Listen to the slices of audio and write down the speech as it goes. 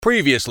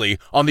Previously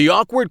on the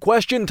Awkward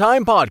Question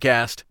Time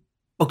podcast.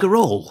 Bugger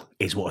all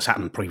is what's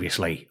happened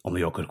previously on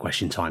the Awkward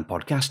Question Time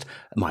podcast.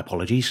 My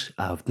apologies,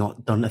 I've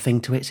not done a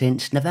thing to it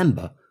since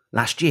November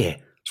last year.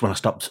 It's when I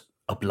stopped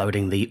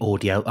uploading the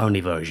audio-only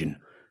version.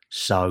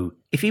 So,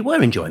 if you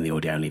were enjoying the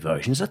audio-only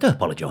versions, I do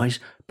apologise.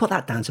 Put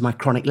that down to my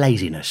chronic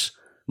laziness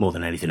more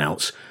than anything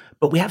else.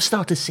 But we have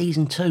started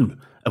season 2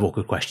 of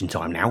Awkward Question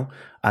Time now,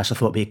 so I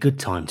thought it'd be a good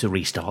time to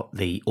restart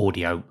the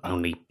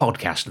audio-only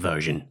podcast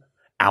version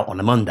out on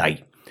a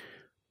Monday,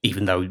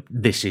 even though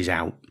this is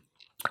out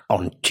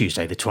on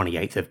Tuesday, the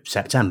 28th of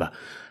September.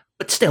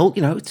 But still,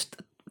 you know, it's,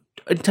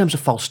 in terms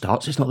of false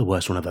starts, it's not the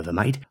worst one I've ever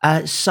made.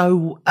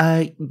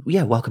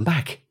 Yeah, welcome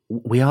back.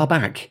 We are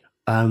back.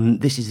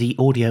 This is the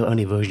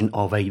audio-only version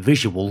of a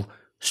visual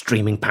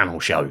streaming panel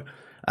show.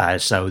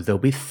 So there'll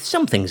be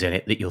some things in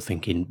it that you're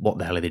thinking, what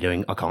the hell are they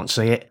doing? I can't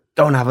see it.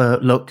 Go and have a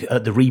look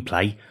at the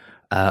replay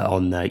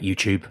on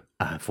YouTube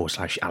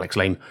 /Alex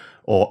Leam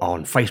or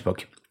on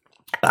Facebook.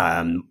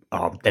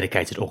 Our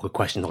dedicated Awkward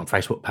Questions on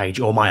Facebook page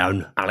or my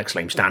own Alex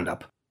Leam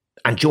stand-up.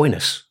 And join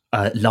us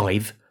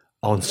live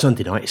on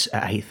Sunday nights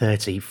at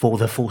 8:30 for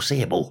the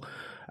foreseeable.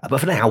 But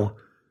for now,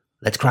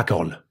 let's crack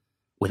on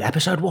with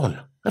episode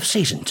 1 of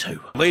season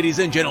 2. Ladies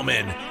and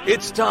gentlemen,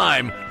 it's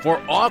time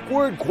for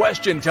Awkward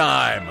Question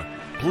Time.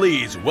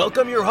 Please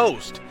welcome your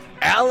host,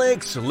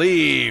 Alex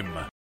Leam.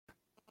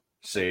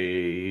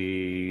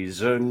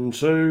 Season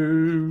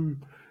 2.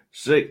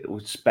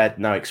 Spared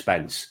no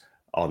expense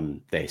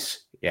on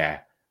this. Yeah.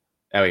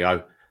 There we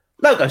go.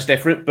 Logo's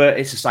different, but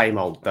it's the same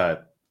old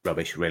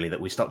rubbish, really,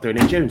 that we stopped doing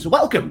in June. So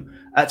welcome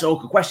to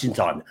Awkward Question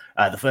Time,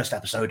 the first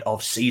episode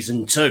of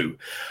Season 2.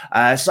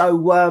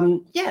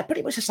 Yeah,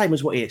 pretty much the same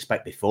as what you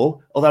expect before,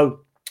 although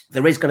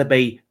there is going to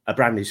be a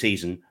brand new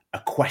season, a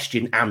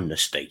question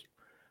amnesty.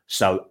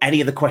 So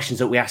any of the questions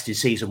that we asked in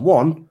Season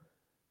 1,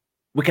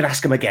 we can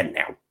ask them again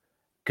now,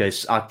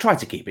 because I tried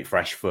to keep it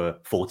fresh for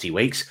 40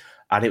 weeks,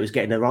 and it was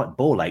getting a right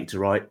ball ache to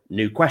write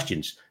new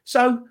questions.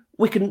 So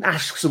we can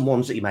ask some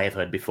ones that you may have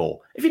heard before.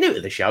 If you're new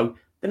to the show,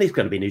 then it's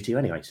going to be new to you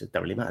anyway, so it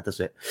don't really matter, does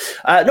it?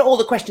 Not all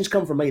the questions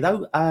come from me,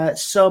 though.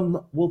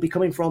 Some will be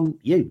coming from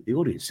you, the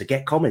audience, so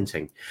get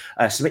commenting.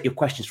 Submit your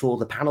questions for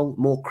the panel.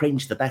 More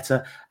cringe, the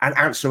better, and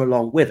answer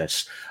along with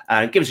us.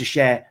 Give us a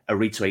share, a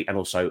retweet, and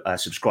also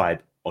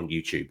subscribe on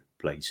YouTube,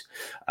 please.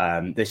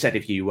 They said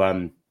if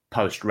you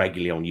post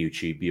regularly on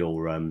YouTube,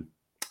 your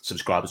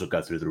subscribers will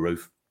go through the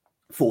roof.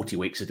 40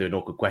 weeks of doing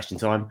Awkward Question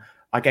Time,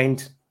 I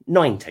gained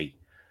 90.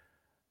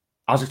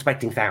 I was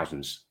expecting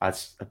thousands. I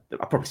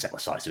probably set my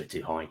sights a bit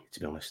too high, to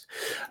be honest.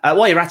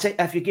 While you're at it,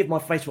 if you give my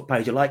Facebook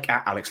page a like,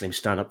 at Alex Leam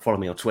Stand Up, follow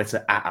me on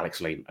Twitter, at Alex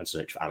Leam, and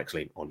search for Alex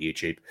Leam on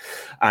YouTube.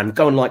 And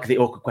go and like the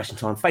Awkward Question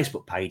Time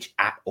Facebook page,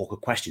 at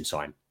Awkward Question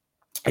Time.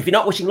 If you're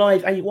not watching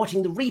live and you're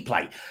watching the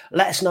replay,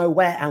 let us know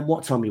where and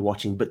what time you're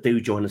watching, but do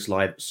join us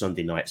live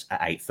Sunday nights at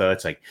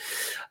 8:30.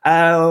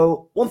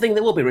 One thing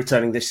that will be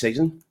returning this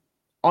season,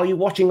 are you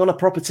watching on a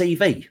proper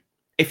TV?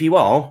 If you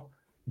are,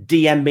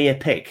 DM me a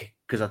pic,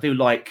 because I do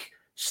like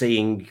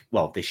seeing,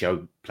 well, this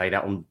show played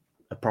out on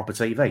a proper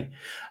TV.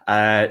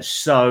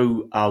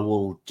 So I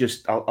will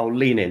just, I'll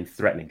lean in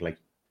threateningly.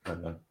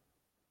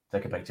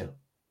 Take a picture.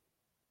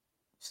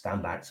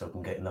 Stand back so I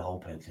can get in the whole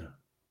picture.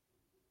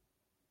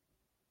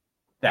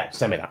 Yeah,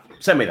 send me that.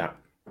 Send me that.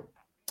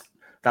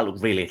 That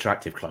looked really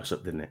attractive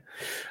close-up, didn't it?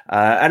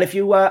 And if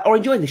you are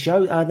enjoying the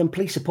show, then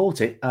please support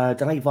it.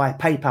 Donate via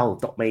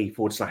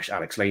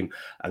paypal.me/Alex Leam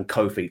and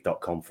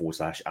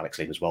ko-fi.com/Alex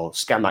Leam as well.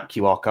 Scan that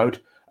QR code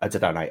to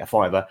donate a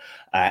 $5.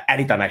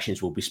 Any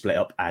donations will be split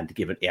up and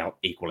given out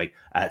equally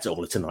to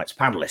all of tonight's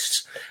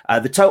panellists.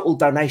 The total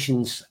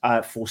donations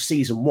for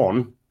Season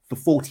 1 for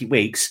 40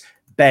 weeks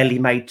barely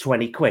made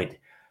 20 quid.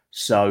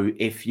 So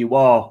if you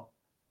are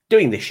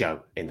doing this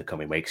show in the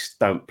coming weeks,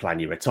 don't plan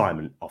your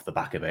retirement off the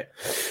back of it.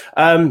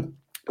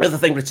 Other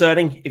thing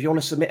returning, if you want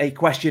to submit a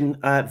question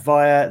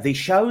via the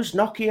show's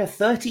Nokia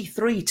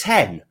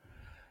 3310,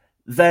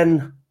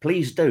 then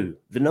please do.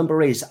 The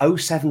number is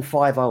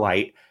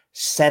 07508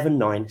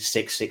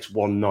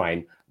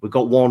 796619. We've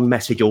got one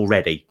message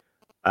already.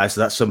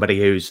 So that's somebody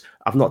who's,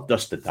 I've not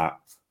dusted that.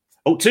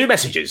 Oh, 2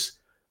 messages.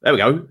 There we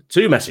go.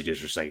 2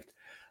 messages received.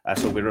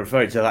 So we'll be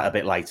referring to that a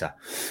bit later.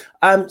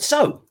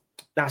 So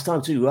now it's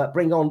time to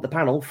bring on the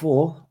panel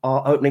for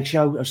our opening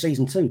show of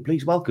Season 2.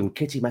 Please welcome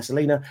Kitty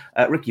Messalina,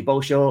 Ricky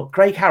Bolshaw,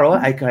 Craig Harrower,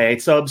 a.k.a.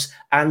 Tubbs,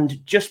 and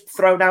just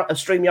thrown out of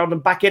StreamYard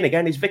and back in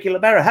again is Vicky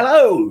Lamera.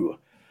 Hello!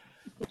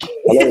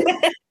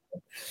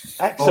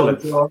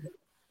 Excellent.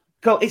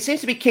 Cool. It seems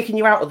to be kicking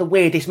you out at the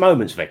weirdest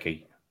moments,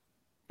 Vicky.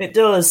 It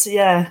does,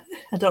 yeah.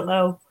 I don't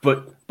know.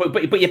 But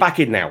you're back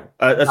in now.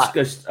 I'm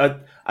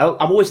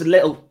always a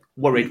little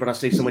worried when I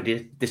see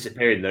somebody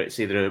disappearing that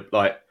it's either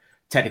like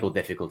technical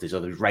difficulties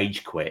or there's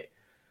rage quit.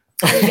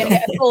 You're going to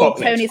get a full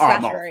Tony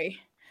Slattery.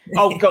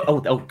 Oh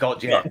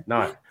god, yeah.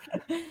 No.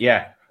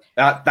 Yeah.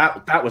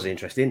 That was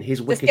interesting.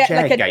 His wicked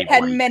chair like a gave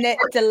 10-minute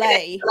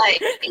delay.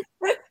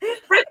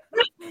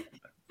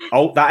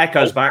 Oh, that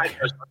echoes back.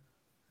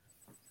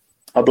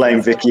 I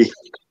blame Vicky.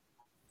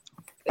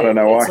 I don't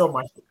know why.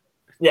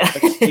 Yeah.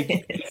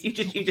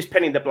 You're just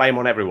pinning the blame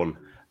on everyone.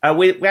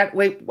 We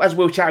as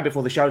we were chatting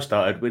before the show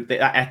started,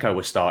 that echo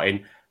was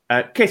starting.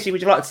 Kitty,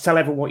 would you like to tell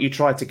everyone what you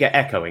tried to get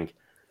echoing?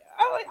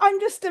 Oh, I'm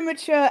just a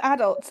mature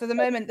adult, so the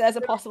moment there's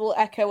a possible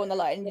echo on the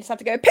line, you just have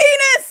to go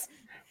penis.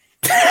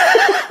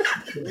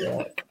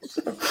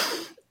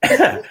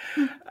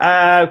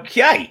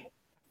 Okay.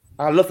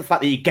 I love the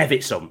fact that you gave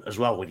it some as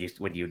well when you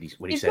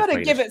You've said got to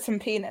penis. give it some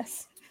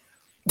penis.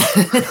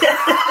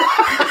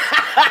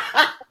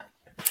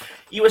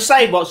 You were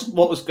saying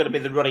what was going to be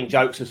the running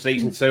jokes of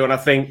season 2, and I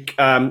think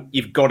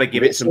you've got to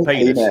give it some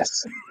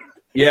penis.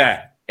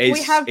 Yeah,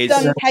 we have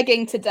done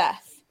pegging to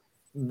death.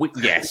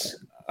 Yes,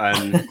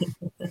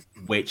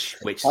 which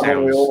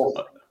sounds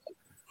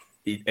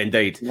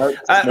indeed.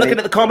 Looking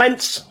at the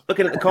comments,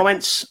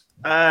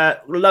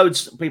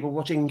 loads of people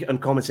watching and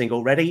commenting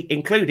already,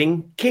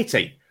 including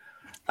Kitty,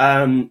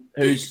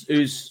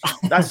 who's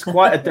that's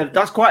quite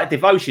a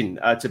devotion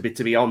to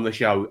be on the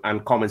show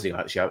and commenting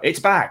on the show. It's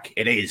back.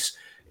 It is.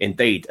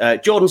 Indeed.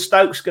 Jordan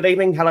Stokes, good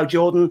evening. Hello,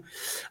 Jordan.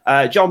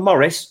 John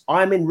Morris,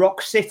 I'm in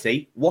Rock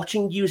City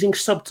watching using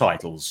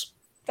subtitles.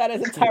 That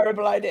is a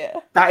terrible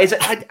idea. That is is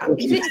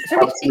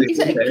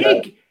it a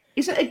gig?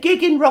 Is it a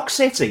gig in Rock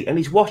City and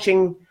he's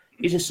watching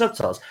using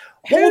subtitles?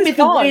 What would be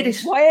the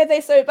weirdest? Why are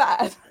they so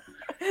bad?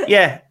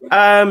 Yeah.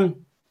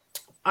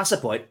 That's the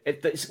point.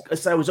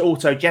 There was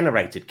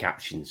auto-generated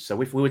captions.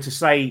 So if we were to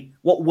say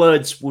what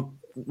words would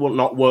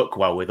not work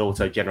well with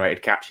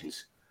auto-generated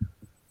captions?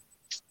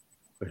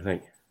 What do you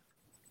think?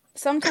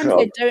 Sometimes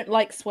they don't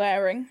like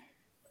swearing.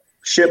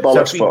 Shit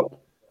bollocks fuck.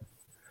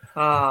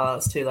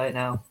 It's too late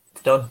now.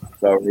 It's done.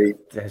 Sorry.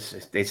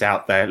 It's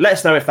out there. Let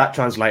us know if that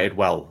translated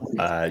well,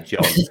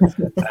 John.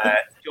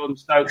 Jordan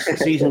Stokes,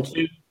 season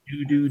 2.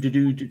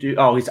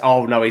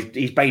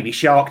 He's baby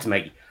sharked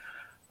me.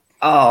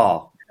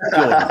 Oh,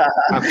 Jordan,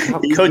 how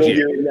could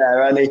you?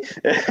 There, Annie.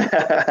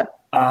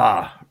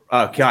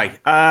 Okay.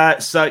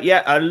 So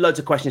yeah, loads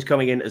of questions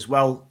coming in as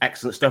well.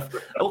 Excellent stuff.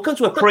 We'll come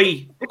to We'll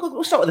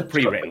start with a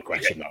pre-written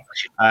question though.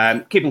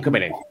 Keep them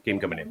coming in.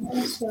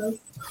 So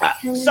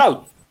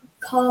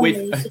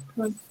we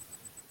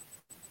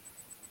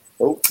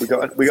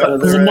got another.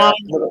 There's a 9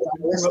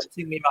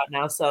 interrupting me right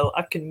now, so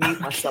I can mute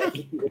myself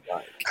if you would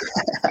like.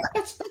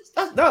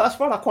 That's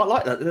fine. I quite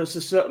like that. There was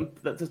a certain.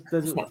 There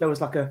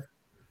was like a.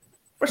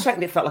 For a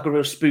second, it felt like a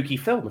real spooky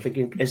film. I'm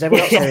thinking, is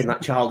everyone else hearing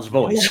that child's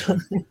voice?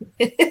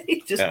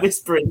 Just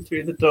whispering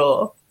through the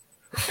door.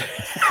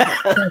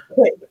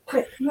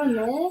 Quick,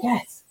 Mummy.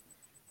 Yes.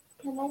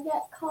 Can I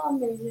get car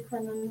music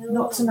on the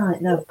Not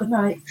tonight, no. Good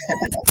night.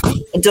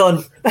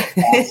 Done.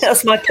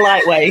 That's my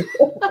polite way.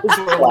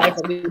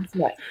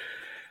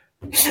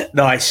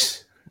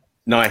 Nice.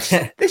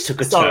 This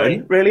took a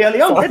turn really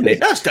early on, didn't it?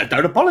 No,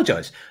 don't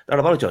apologise.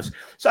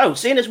 So,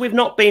 seeing as we've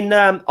not been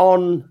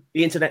on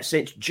the internet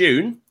since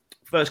June,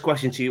 first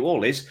question to you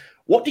all is,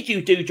 what did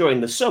you do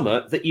during the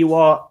summer that you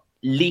are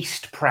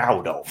least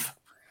proud of?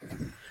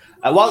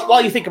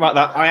 While you think about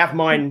that, I have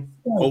mine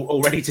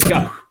all ready to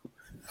go.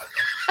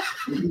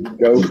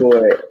 Go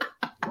for it.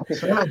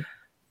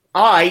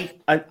 I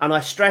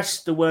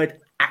stress the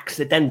word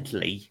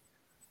accidentally,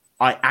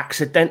 I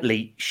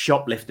accidentally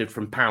shoplifted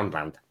from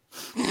Poundland.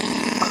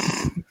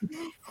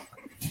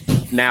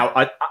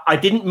 Now, I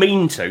didn't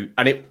mean to,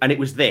 and it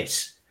was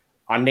this.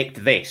 I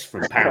nicked this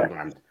from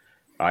Poundland.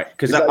 Right,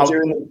 because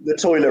during the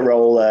toilet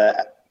roll. Is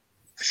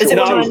it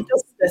one of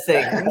those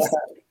things?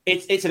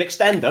 It's an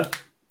extender.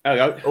 There we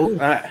go.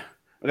 Look at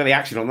the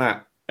action on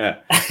that. Yeah.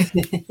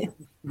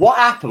 What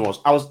happened was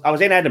I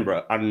was in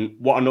Edinburgh, and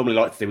what I normally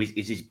like to do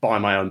is buy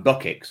my own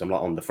bucket because I'm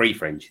like on the free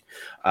fringe,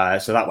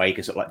 so that way you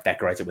can sort of like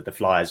decorate it with the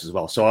flyers as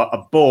well. So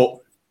I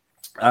bought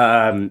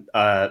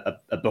a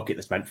bucket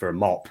that's meant for a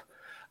mop,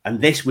 and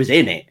this was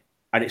in it,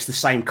 and it's the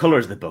same colour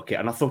as the bucket,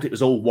 and I thought it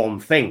was all one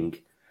thing.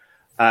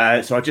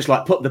 So I just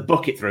like put the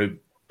bucket through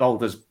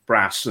Boulder's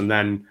brass, and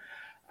then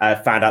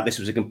found out this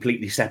was a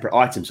completely separate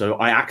item. So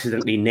I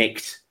accidentally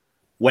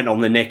went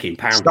on the nick in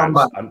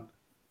Poundland.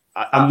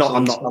 I'm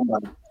not.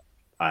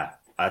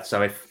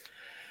 So if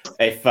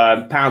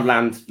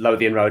Poundland,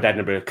 Lothian Road,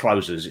 Edinburgh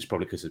closes, it's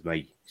probably because of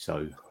me.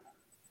 So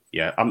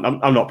yeah,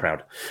 I'm not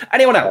proud.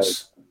 Anyone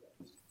else?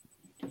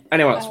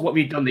 What have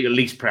you done that you're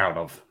least proud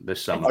of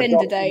this summer? I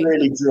got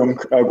really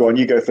drunk. Oh, go on,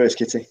 you go first,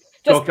 Kitty.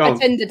 Just a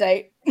Tinder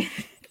date.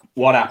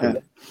 What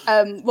happened?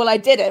 Well, I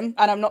did him,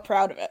 and I'm not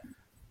proud of it.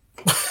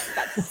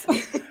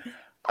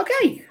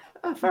 Okay,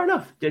 fair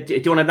enough. Do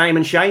you want to name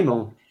and shame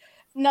or?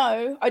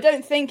 No, I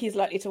don't think he's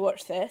likely to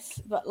watch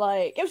this, but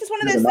like it was just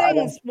one of those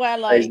things where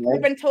like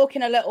we've been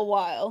talking a little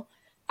while,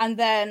 and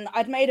then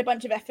I'd made a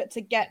bunch of effort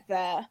to get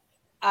there,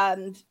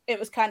 and it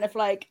was kind of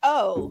like,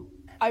 oh,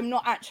 I'm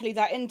not actually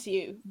that into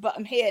you, but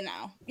I'm here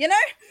now, you know?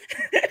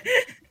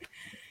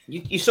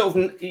 you sort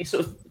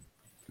of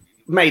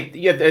made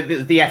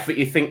the effort.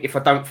 You think, if I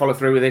don't follow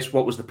through with this,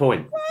 what was the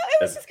point? Well,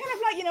 it was just kind of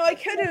like, you know, I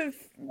could have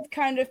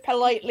kind of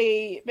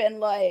politely been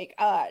like,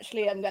 oh,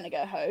 actually, I'm going to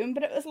go home.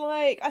 But it was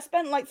like, I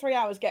spent like 3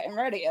 hours getting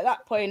ready. At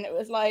that point, it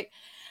was like,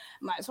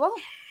 might as well.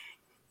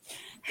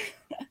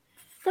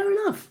 Fair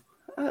enough.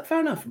 Fair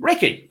enough.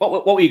 Ricky,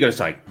 what were you going to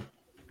say?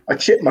 I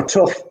chipped my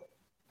tooth.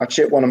 I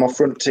chipped one of my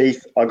front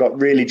teeth. I got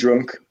really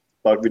drunk,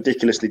 like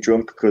ridiculously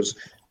drunk, because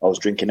I was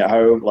drinking at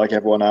home like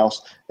everyone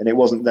else. And it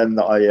wasn't then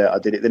that I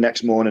did it. The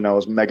next morning, I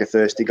was mega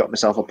thirsty, got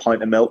myself a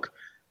pint of milk,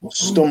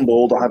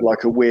 stumbled. I had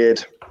like a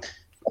weird,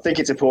 I think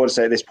it's important to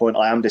say at this point,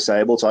 I am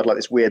disabled. So I had like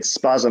this weird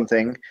spasm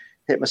thing,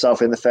 hit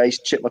myself in the face,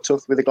 chipped my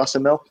tooth with a glass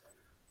of milk.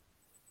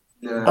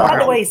 Yeah. I like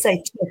the way you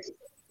say tooth.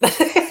 Yeah,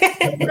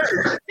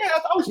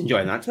 I was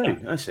enjoying that too.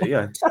 I see.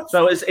 Yeah.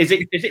 So is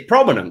it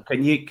prominent?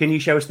 Can you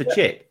show us the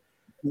chip?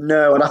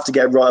 No, I'd have to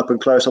get right up and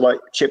close. I like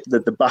chipped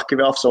the back of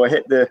it off, so I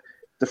hit the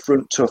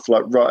front tooth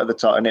like right at the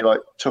top, and it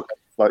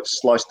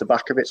sliced the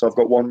back of it. So I've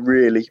got one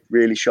really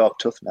really sharp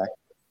tooth now.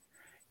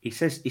 He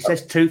says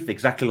tooth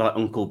exactly like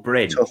Uncle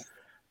Bryn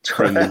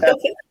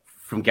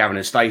from Gavin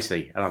and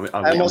Stacey. I'm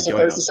not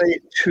supposed to say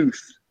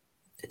tooth.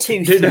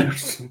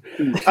 Tooth.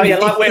 Oh yeah,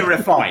 like we're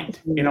refined.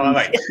 You know what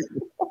I mean?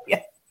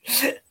 Yeah.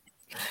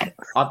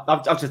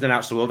 I've just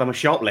announced the world I'm a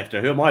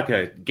shoplifter. Who am I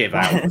going to give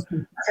out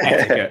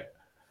etiquette?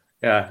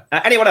 Yeah.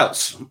 Anyone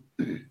else?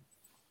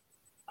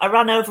 I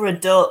ran over a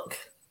duck.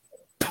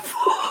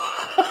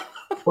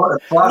 What a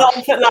fuck? Not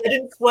I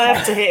didn't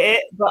swerve to hit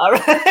it, but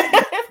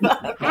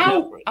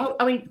How?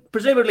 I mean,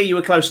 presumably you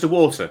were close to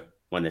water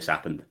when this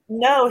happened.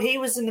 No, he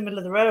was in the middle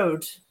of the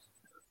road.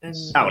 And...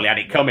 Oh, well, he had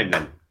it coming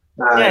then.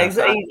 Yeah,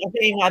 exactly. I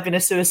think he might have been a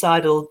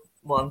suicidal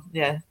one.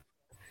 Yeah.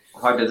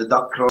 How did the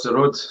duck cross the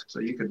road so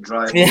you could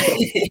drive? Yeah.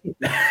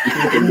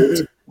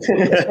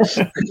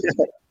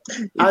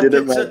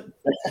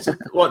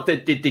 What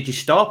did you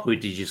stop, or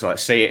did you just like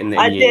see it in your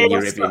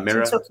rearview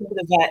mirror? I took him to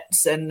the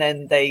vets, and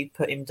then they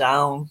put him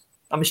down.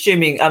 I'm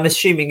assuming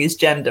his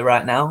gender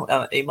right now.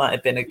 He might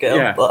have been a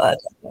girl, but I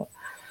don't know.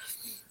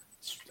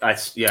 I'll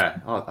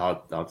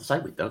say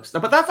with ducks,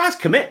 but that's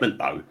commitment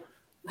though.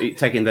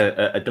 Taking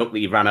a duck that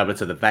you ran over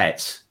to the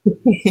vets.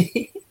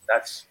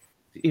 That's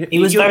he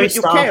was very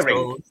startled.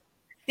 Caring.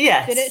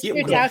 Yes. Did it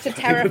shoot out a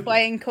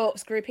terrifying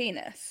corkscrew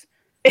penis?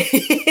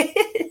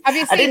 Have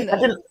you seen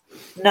them?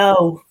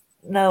 No.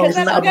 Because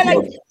they go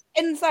like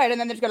inside, and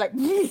then they just go like,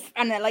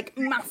 and they're like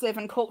massive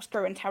and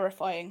corkscrew and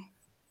terrifying.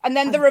 And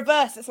then the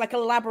reverse, it's like a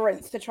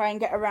labyrinth to try and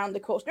get around the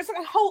corkscrew. It's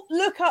like a whole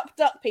look up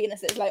duck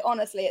penises. Like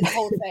honestly, it's a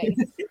whole thing.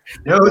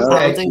 I'll do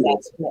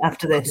that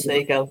after this. There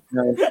you go.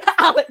 No.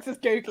 Alex is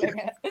googling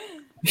it.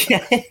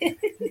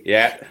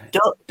 Yeah.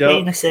 Duck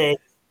penises.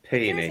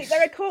 Seriously,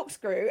 they're a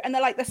corkscrew, and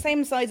they're like the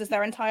same size as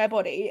their entire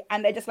body,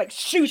 and they just like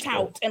shoot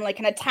out in like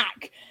an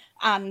attack.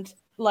 And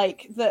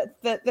like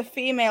the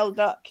female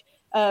duck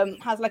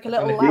has like a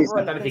little labyrinth.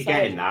 I don't know if you're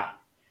getting that.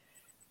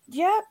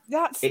 Yeah,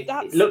 that's it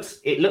looks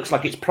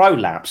like it's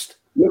prolapsed.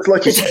 Looks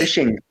like it's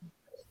fishing.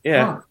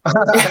 Yeah. I've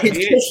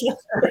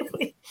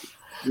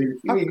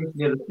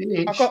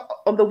got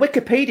on the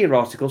Wikipedia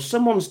article,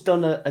 someone's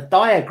done a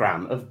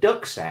diagram of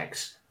duck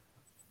sex.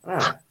 Wow.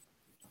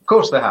 Of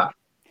course they have.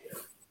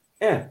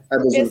 Yeah.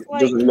 It's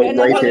like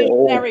another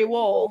evolutionary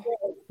wall.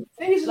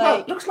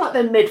 Like, looks like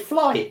they're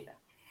mid-flight.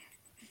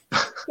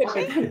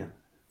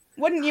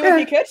 Wouldn't you if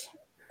you could?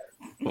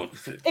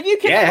 If you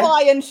could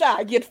fly and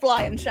shag, you'd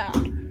fly and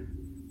shag.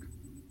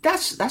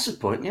 That's a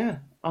point, yeah.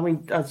 I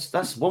mean,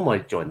 that's one way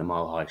to join the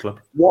Mile High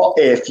Club. What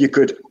if you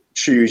could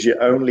choose you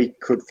only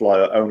could fly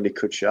or only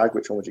could shag?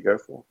 Which one would you go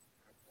for?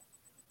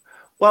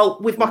 Well,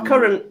 with my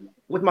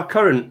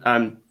current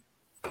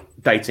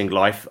dating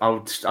life,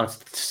 I'd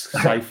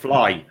say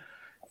fly,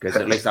 because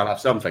at least I'll have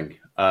something.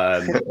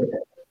 Tubbs.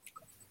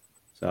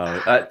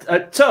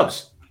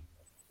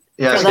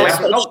 Yeah,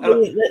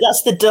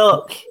 that's the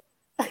duck.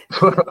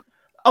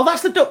 Oh,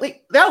 that's the duck.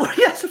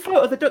 That's a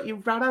photo of the duck you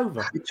ran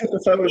over. You took a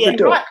photo of the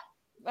duck.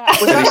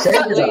 Right.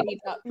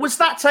 Was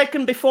that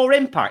taken before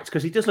impact?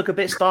 Because he does look a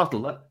bit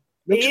startled. That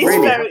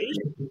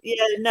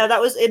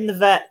was in the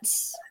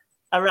vets.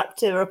 I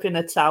wrapped her up in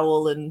a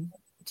towel and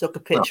took a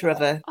picture of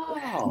her.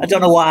 Oh. I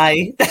don't know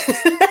why.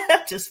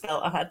 I just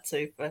felt I had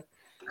to. But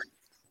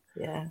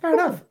yeah, fair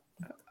enough.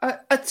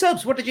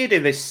 Tubbs, what did you do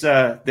this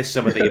summer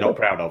that you're not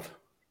proud of?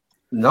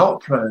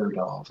 Not proud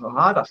of.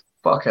 I had a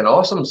fucking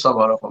awesome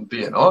summer, if I'm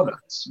being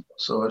honest.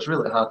 So it's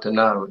really hard to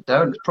narrow it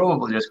down. It's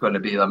probably just going to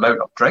be the amount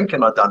of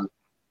drinking I've done,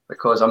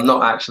 because I'm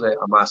not actually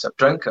a massive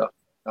drinker.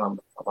 I'm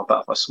a bit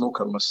of a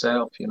smoker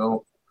myself, you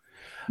know.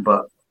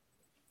 But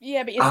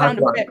yeah, but you sound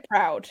a bit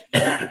proud.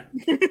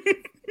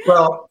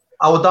 Well,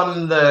 I was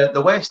done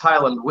the West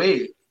Highland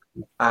Way,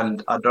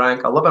 and I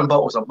drank 11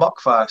 bottles of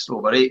Buckfast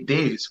over 8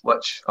 days,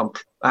 which I'm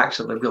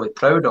actually really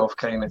proud of,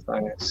 kind of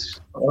thing.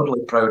 I'm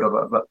really proud of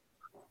it, but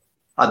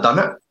I done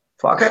it.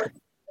 Fuck it.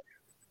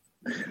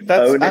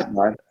 Own it,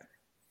 man.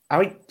 I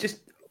mean, just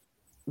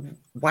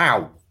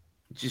wow.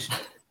 Just,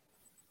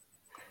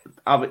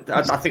 I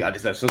think I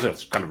deserve some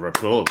kind of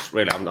applause.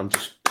 Really, I'm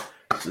just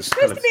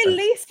supposed to be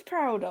least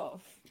proud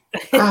of.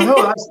 I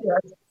know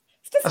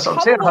that's what I'm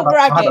saying.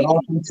 I had an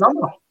awesome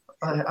summer.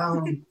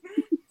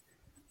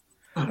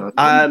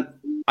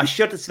 I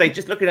should say,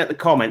 just looking at the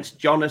comments,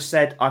 John has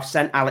said, I've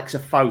sent Alex a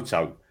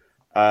photo.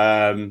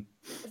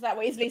 Is that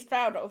what he's least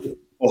proud of?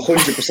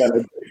 100%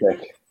 of the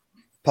trick.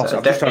 Potter,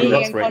 I'm just trying to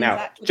look for it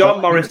now.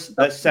 John Morris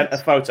has sent a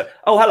photo.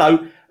 Oh,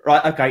 hello.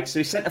 Right, okay. So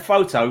he sent a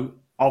photo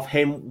of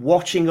him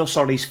watching us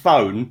on his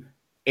phone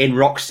in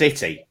Rock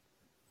City.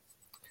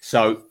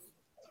 So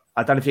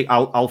I don't know if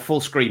I'll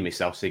full screen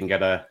myself so you can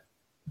get a.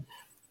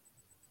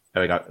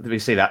 There we go. Let me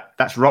see that.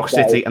 That's Rock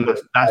City, and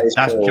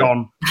that's cool.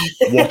 John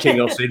watching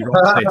us in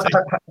Rock City.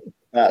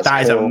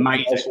 That is cool.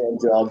 Amazing,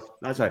 John.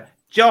 That's right,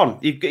 John.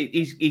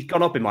 He's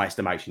gone up in my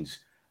estimations.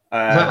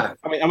 I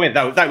mean,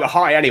 they were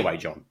high anyway,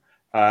 John.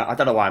 I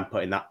don't know why I'm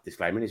putting that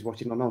disclaimer. He's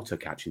watching on auto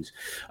captions.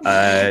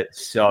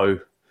 So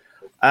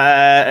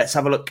let's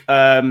have a look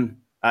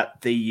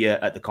at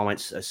the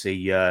comments. I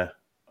see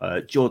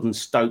Jordan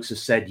Stokes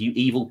has said, "You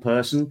evil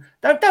person."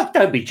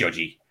 Don't be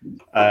judgy,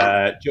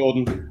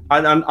 Jordan.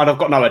 And I've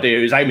got no idea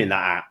who's aiming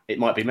that at. It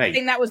might be me. I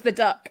think that was the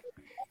duck.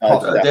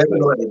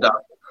 Definitely the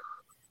duck.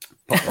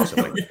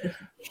 Possibly.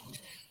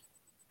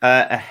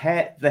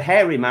 The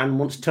hairy man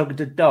once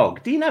tugged a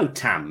dog. Do you know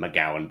Tam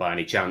McGowan by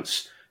any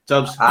chance,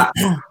 Tubbs? I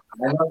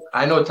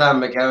know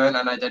Tam McGowan,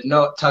 and I did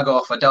not tug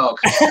off a dog.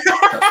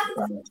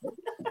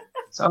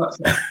 So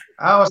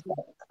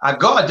I've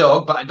got a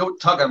dog, but I don't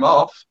tug him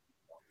off.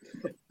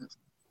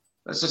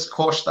 Let's just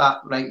quash that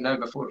right now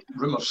before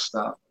rumours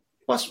start.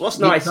 What's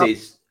nice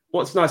is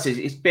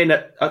it's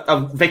been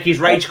Vicky's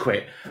rage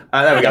quit.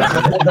 There we go.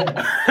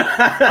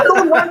 I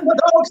don't run the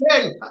dog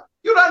thing.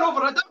 You ran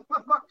over a dog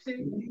for fuck's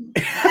sake.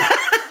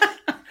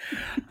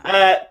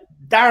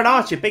 Darren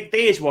Archer, Big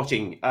D is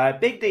watching.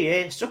 Big D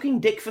here, sucking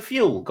dick for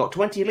fuel. Got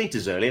 20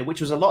 litres earlier, which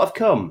was a lot of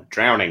cum.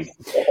 Drowning.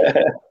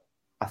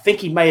 I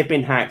think he may have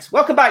been hacked.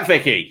 Welcome back,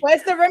 Vicky.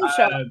 Where's the rim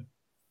shot?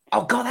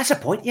 Oh, God, that's a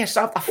point. Yes,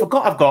 I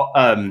forgot I've got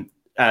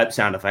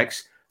sound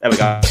effects. There we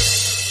go.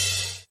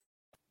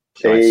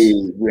 Hey,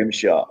 nice. Rim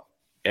shot.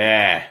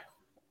 Yeah.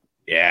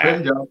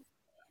 Rim shot.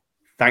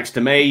 Thanks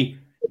to me,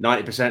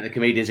 90% of the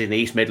comedians in the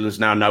East Midlands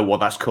now know what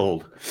that's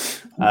called.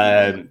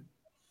 Where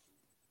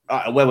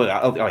were we?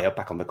 Oh, yeah,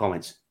 back on the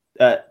comments.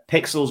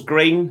 Pixels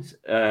Green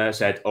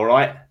said, all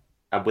right,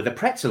 and with a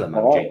pretzel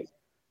emoji. Right.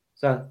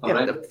 So yeah,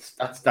 right.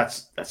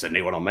 that's a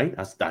new one on me.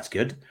 That's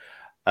good.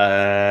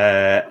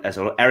 As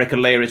well, Erica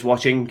Lear is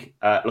watching.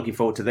 Looking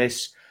forward to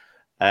this.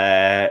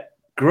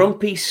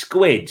 Grumpy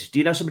Squid. Do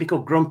you know somebody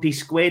called Grumpy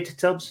Squid,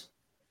 Tubbs?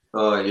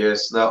 Oh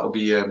yes, that'll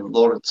be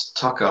Lawrence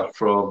Tucker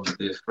from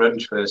the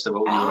Fringe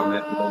Festival.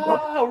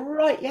 Oh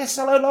right, yes.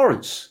 Hello,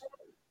 Lawrence.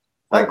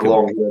 Like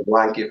long,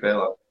 lanky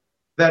fella.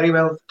 Very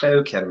well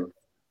spoken.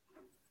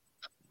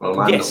 Well,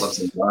 man that lives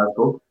in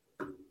Glasgow.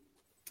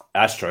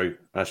 That's true.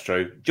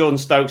 Jordan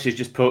Stokes has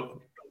just put,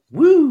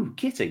 "Woo,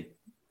 Kitty."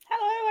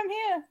 Hello, I'm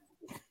here.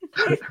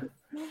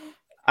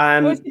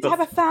 Did you have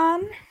a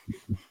fan?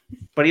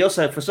 But he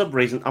also, for some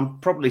reason, I'm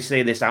probably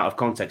seeing this out of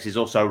context, he's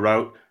also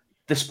wrote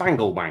the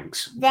Spangle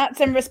Wanks.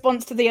 That's in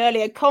response to the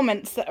earlier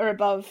comments that are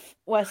above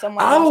where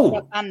someone asked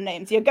about band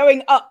names. You're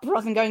going up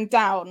rather than going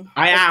down.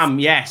 I am,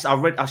 yes.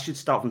 I should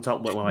start from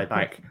top, work my way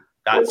back.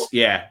 That's,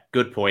 yeah,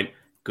 good point.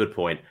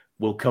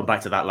 We'll come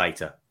back to that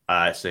later.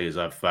 As soon as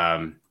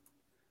I've...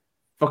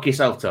 Fuck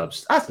yourself,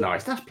 Tubbs. That's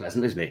nice. That's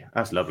pleasant, isn't it?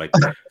 That's lovely.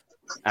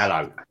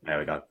 Hello. There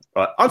we go.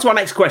 Right, on to our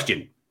next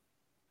question.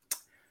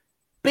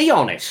 Be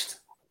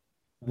honest.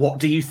 What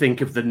do you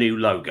think of the new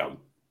logo?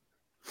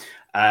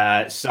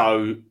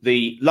 So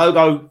the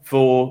logo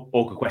for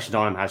Awkward Question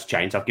Time has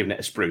changed. I've given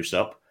it a spruce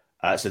up.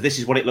 So this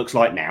is what it looks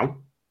like now.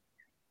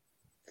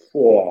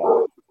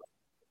 Wow.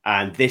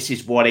 And this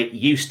is what it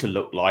used to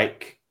look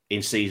like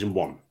in season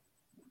 1.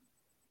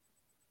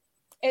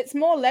 It's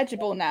more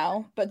legible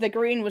now, but the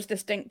green was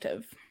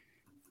distinctive.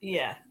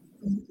 Yeah.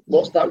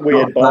 What's that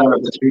weird bar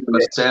of the green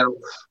myself?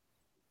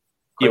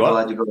 I'm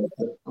not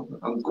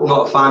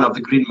a fan of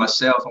the green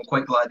myself. I'm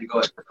quite glad you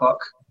got it.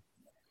 Fuck.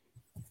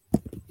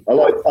 I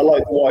like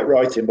white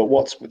writing, but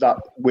what's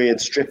that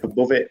weird strip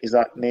above it? Is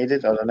that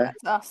needed? I don't know.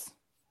 That's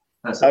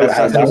us.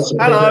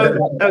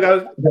 Hello. There we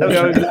go.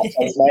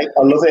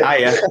 I love it.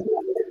 Hiya.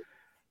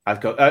 I've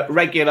got a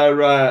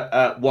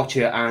regular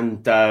watcher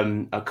and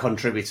a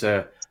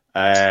contributor.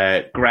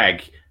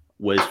 Greg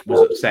was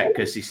upset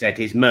because he said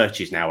his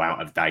merch is now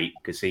out of date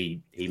because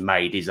he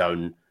made his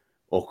own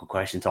Awkward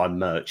Question Time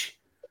merch.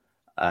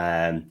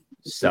 So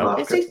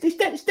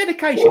it's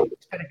dedication.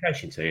 It's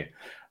dedication to you.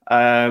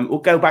 We'll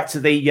go back to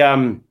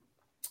the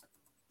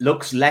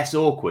looks less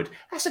awkward.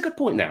 That's a good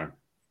point, Darren.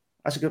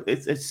 That's a good.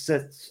 It's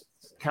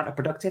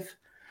counterproductive.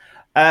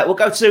 We'll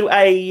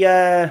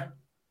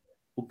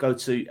go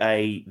to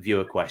a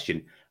viewer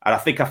question, and I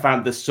think I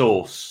found the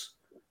source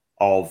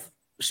of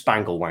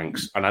Spangle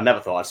Wanks, and I never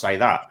thought I'd say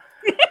that.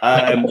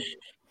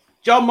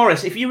 John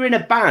Morris, if you were in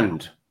a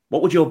band,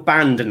 what would your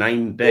band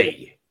name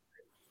be?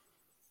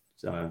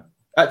 So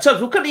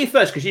we'll come to you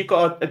first because you've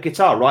got a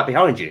guitar right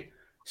behind you.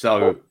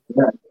 So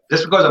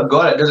just because I've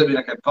got it doesn't mean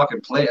I can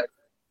fucking play it.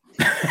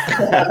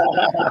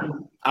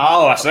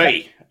 Oh, I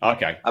see.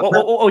 Okay.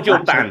 What would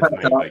your band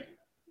name be?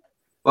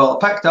 Well,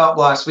 I picked up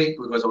last week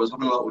because I was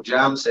having a little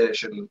jam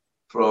session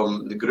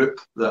from the group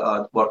that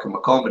I work in my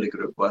comedy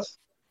group with.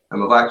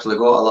 And we've actually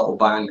got a little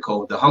band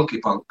called the Hunky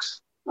Punks.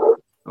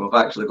 And we've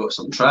actually got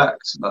some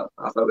tracks. But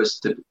if it was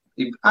to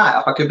if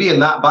I could be in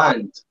that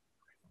band,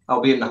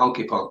 I'll be in the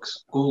Honky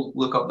Punks. Go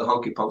look up the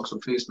Honky Punks on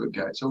Facebook,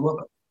 guys. You'll love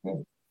it. Yeah.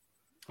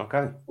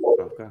 Okay.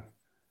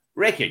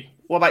 Ricky,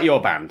 what about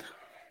your band?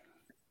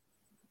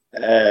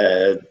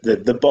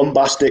 The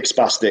Bombastic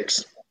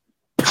Spastics.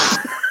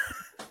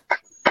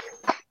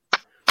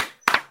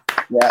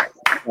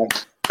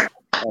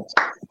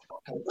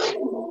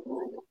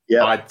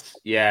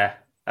 Yeah.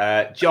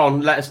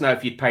 John, let us know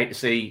if you'd pay to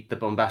see the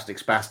Bombastic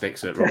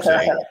Spastics at Rock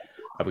City.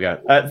 There we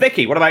go.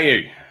 Vicky, what about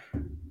you?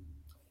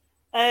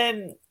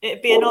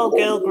 It'd be an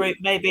all-girl group,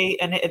 maybe,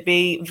 and it'd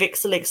be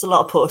Vixer Licks a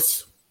Lot of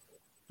Puss.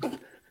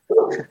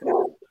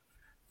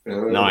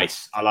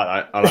 Nice. I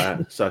like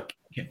that. So,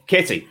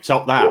 Kitty,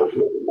 top that.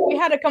 We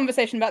had a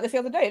conversation about this the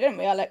other day, didn't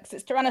we, Alex?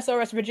 It's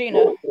Tyrannosaurus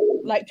Regina,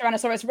 like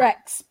Tyrannosaurus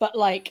Rex, but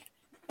like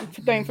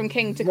going from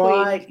king to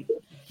queen.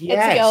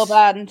 Yes. It's a girl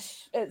band.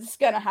 It's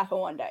going to happen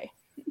one day.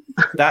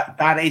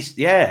 That is,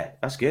 yeah,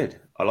 that's good.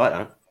 I like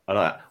that.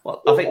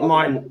 Well, I think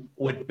mine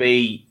would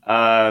be,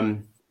 I'd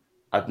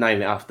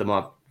name it after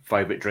my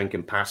favourite drink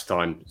and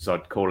pastime, so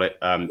I'd call it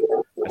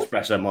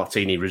Espresso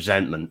Martini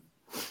Resentment.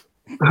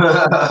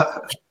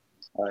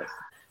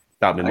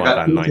 That'd be my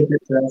band name.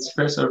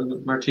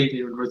 Espresso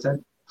Martini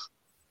Resentment.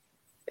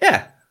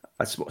 Yeah,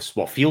 that's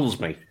what fuels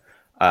me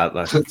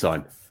most of the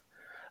time.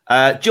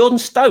 Jordan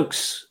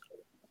Stokes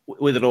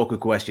with an awkward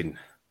question.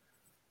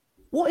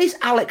 What is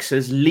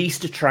Alex's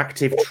least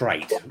attractive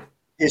trait?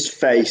 His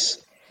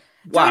face.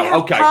 Wow,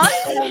 okay.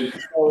 Do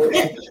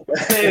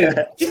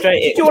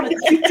you want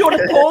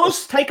to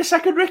pause? Take a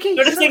second, Ricky?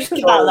 You're just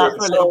thinking about that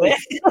for a little bit.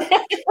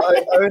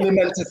 I only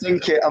meant to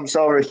think it. I'm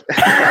sorry.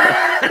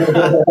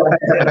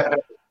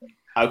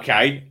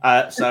 Okay,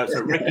 so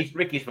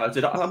Ricky's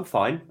voted. I'm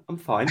fine.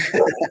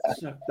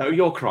 No,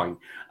 you're crying.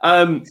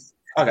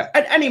 Okay,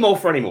 any more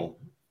for any more?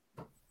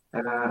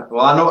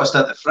 Well, I noticed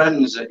at the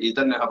Friends that you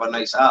didn't have a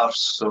nice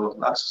arse, so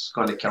that's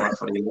going to kill it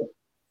for you.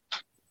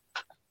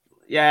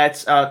 Yeah,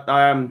 it's I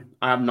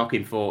am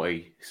knocking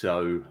 40,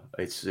 so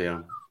it's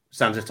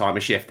sands of time are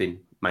shifting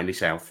mainly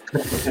south.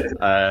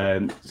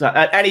 So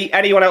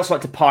anyone else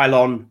like to pile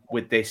on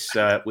with this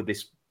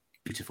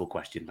beautiful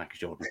question? Thank you,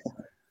 Jordan.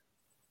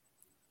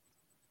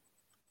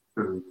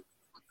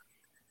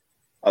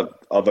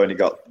 I've only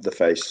got the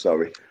face.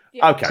 Sorry.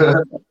 Yeah. Okay.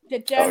 The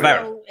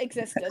general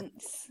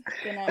existence.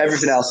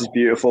 Everything else is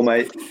beautiful,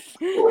 mate.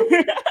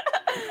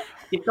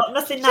 You've got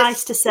nothing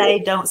nice to say.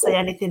 Don't say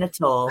anything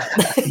at all.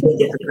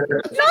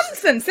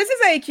 Nonsense. This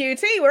is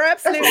AQT. We're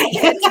absolutely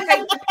here to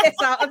take the piss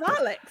out of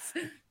Alex.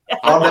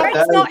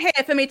 Eric's not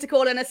here for me to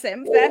call in a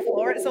simp,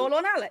 therefore it's all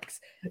on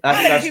Alex.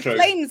 That's who true.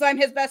 claims I'm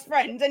his best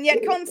friend and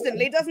yet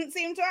constantly doesn't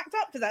seem to act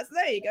up to that. So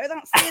there you go.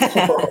 That's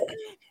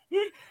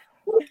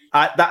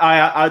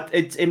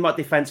It's in my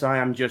defense, I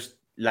am just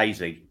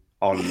lazy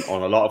on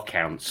a lot of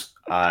counts.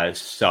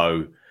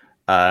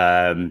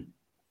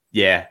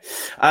 Yeah.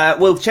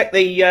 We'll check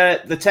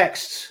the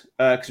texts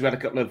because we had a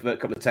couple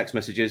of text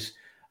messages.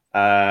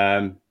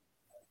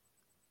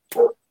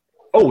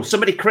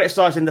 Somebody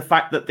criticising the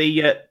fact that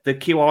the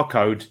QR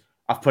code,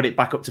 I've put it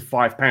back up to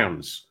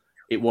 £5.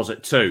 It was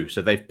at £2,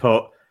 so they've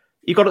put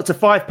you got up to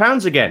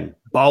 £5 again.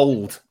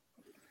 Bold.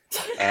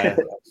 So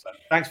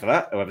thanks for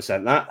that. Whoever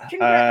sent that.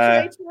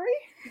 Congratulatory.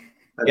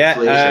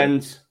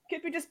 And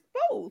could we just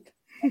bold?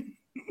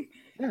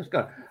 Yeah, let's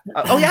go.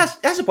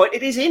 That's a point.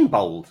 It is in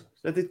bold.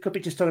 So they could be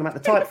just talking about the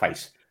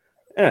typeface.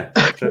 Yeah.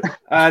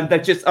 And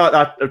they've just,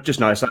 I've just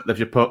noticed that they've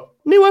just put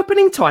new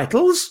opening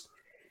titles.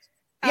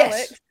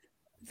 Alex, yes.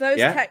 Those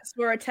texts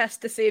were a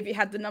test to see if you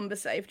had the number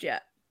saved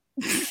yet.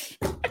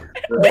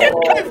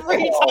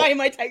 Every time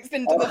I text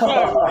into the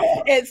phone,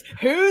 it's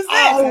who's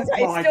this?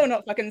 I still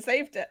not fucking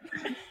saved it.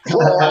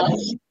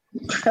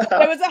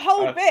 There was a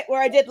whole bit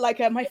where I did like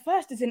my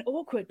first is in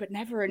awkward but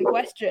never in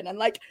question, and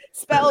like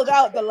spelled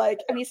out the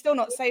and he's still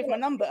not saved my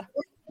number.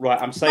 Right,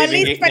 I'm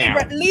saving it now.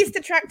 Least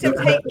attractive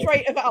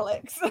trait of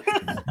Alex.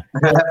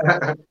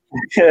 That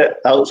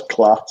was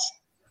class.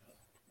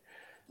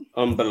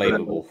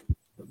 Unbelievable.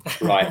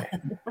 Right.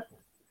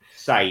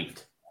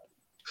 Saved.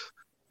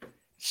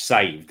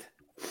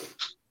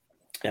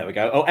 There we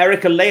go. Oh,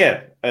 Erica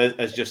Leah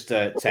has just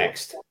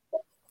text.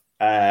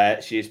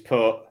 She's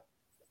put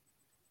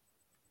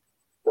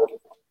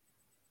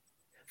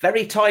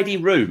very tidy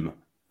room.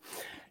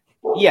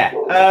 Yeah.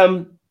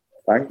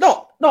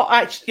 Not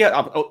actually.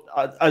 Yeah.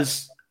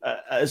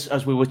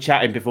 As we were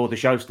chatting before the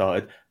show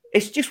started,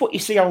 it's just what you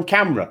see on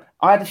camera.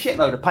 I had a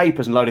shitload of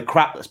papers and a load of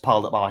crap that's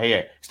piled up by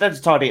here. Instead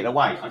of tidying it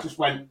away, I just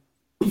went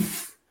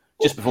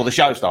just before the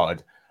show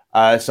started.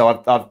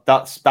 So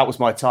that was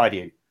my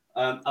tidying.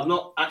 I've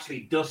not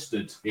actually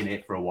dusted in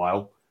it for a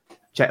while.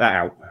 Check that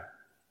out.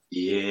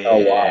 Yeah.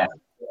 Oh wow.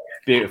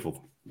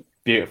 Beautiful.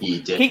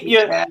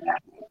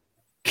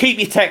 Keep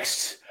your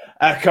texts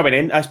coming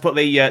in. Let's put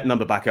the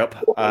number back up.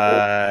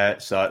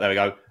 So there we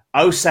go.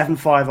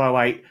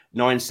 07508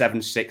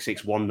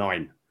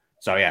 976619.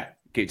 So yeah,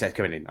 keep your text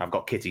coming in. I've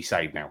got Kitty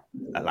saved now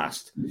at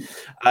last.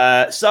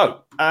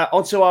 So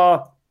on to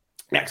our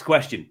next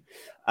question.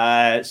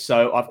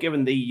 So I've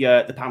given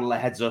the panel a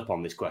heads up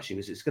on this question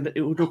because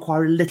it would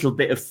require a little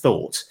bit of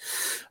thought.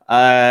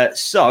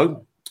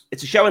 So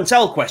it's a show and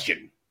tell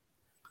question.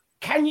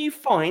 Can you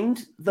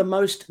find the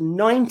most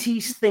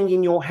 90s thing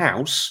in your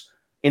house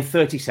in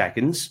 30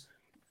 seconds,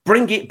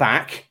 bring it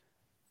back,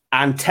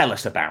 and tell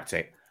us about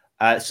it?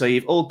 So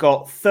you've all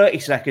got 30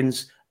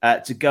 seconds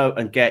to go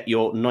and get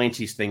your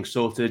 90s thing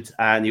sorted,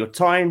 and your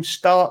time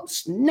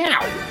starts now.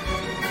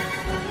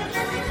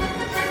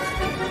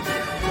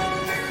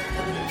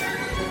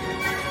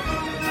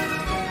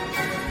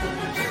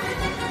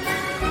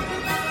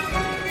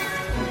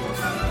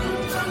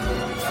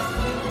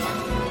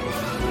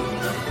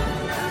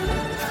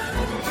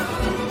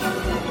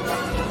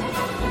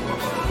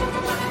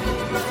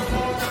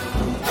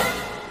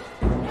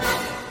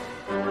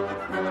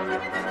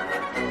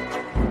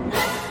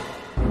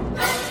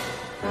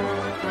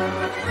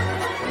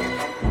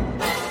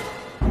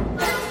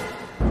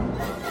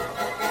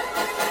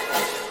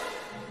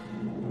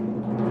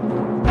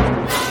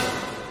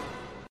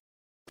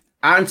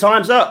 And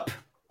time's up.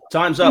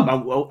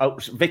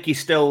 Vicky's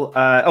still.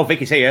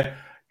 Vicky's here.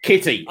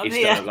 Kitty is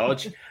still at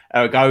lodge.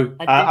 There we go.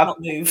 Not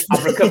move.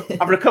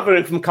 I'm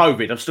recovering from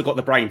COVID. I've still got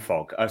the brain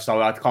fog,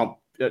 so I can't.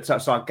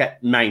 So I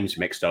get names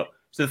mixed up.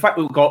 So the fact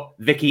that we've got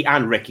Vicky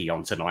and Ricky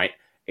on tonight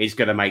is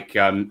going to make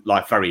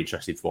life very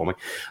interesting for me.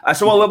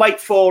 So while we wait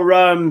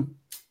for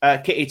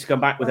Kitty to come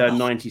back with her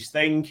 90s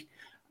thing,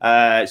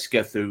 let's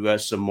go through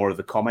some more of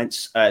the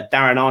comments.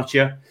 Darren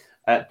Archer.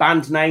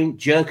 Band name,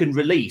 Jerk and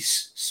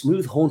Release,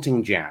 Smooth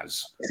Haunting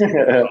Jazz.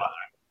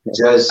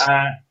 Jazz.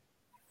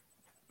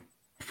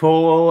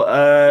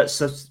 Paula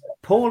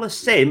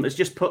Sim has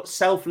just put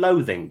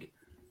self-loathing.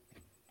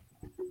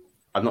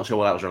 I'm not sure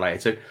what that was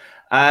related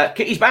to.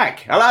 Kitty's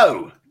back.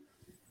 Hello.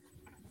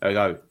 There we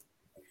go.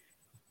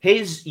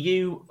 His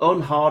you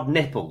unhard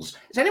nipples.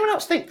 Does anyone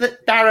else think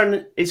that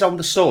Darren is on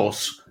the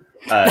sauce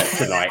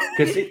tonight?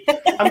 Because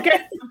I'm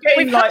getting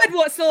We've covered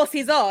what sauce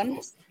he's on.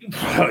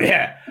 Oh,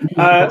 yeah.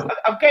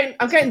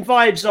 I'm getting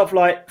vibes of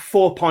like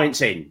 4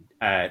 pints in,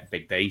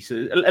 Big D. So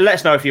let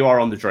us know if you are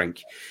on the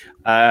drink.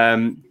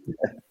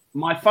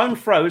 My phone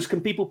froze.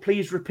 Can people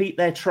please repeat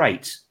their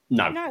traits?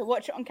 No,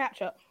 watch it on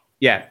catch up.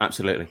 Yeah,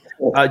 absolutely.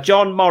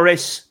 John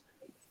Morris.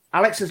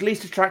 Alex's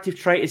least attractive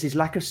trait is his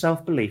lack of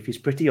self-belief. He's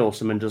pretty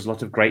awesome and does a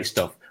lot of great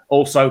stuff.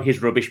 Also,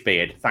 his rubbish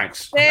beard.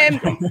 Thanks.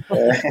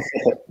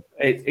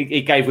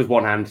 He gave with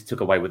one hand,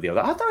 took away with the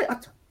other.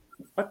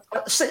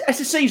 It's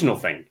a seasonal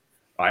thing.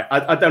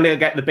 I don't think I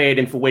get the beard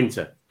in for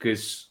winter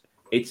because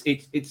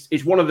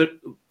it's one of the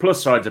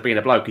plus sides of being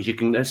a bloke is you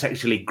can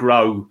essentially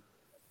grow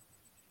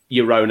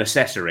your own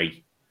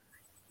accessory.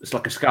 It's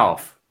like a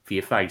scarf for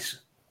your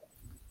face.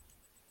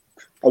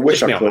 I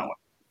wish I could.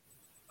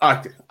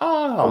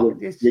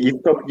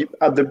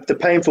 The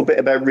painful bit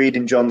about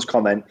reading John's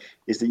comment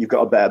is that you've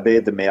got a better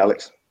beard than me,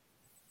 Alex.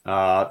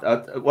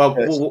 What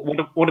do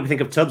you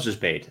think of Tubbs'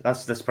 beard?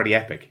 That's pretty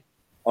epic.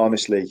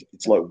 Honestly,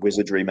 it's like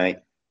wizardry, mate.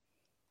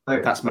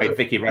 That's made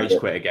Vicky Rose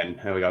quit again.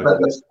 Here we go.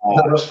 There's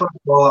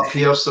football up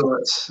here, so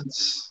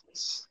it's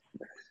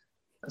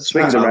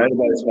swings around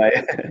about it,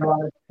 mate.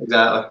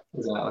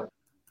 Exactly.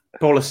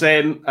 Paula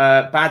Sim,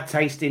 bad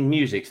taste in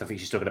music. I think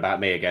she's talking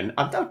about me again.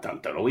 I don't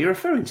know what you're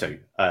referring to,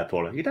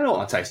 Paula. You don't know what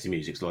my taste in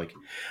music's like.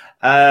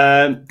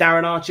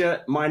 Darren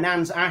Archer, my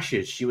nan's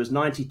ashes. She was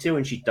 92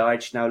 and she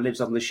died. She now lives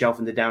on the shelf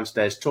in the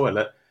downstairs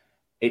toilet.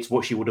 It's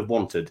what she would have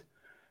wanted.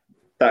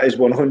 That is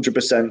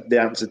 100%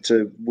 the answer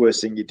to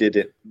worst thing you did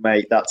it,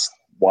 mate. That's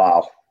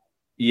wow.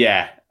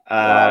 Yeah.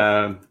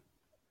 Wow.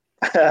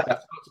 That's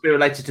got to be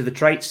related to the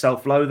trait,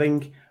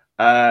 self-loathing.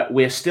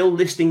 We're still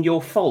listing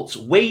your faults.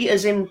 We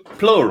as in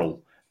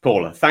plural,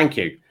 Paula. Thank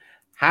you.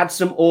 Had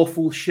some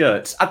awful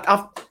shirts.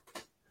 To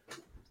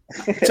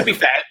be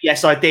fair,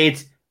 yes, I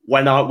did.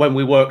 When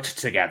we worked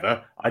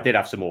together, I did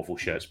have some awful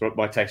shirts, but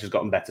my taste has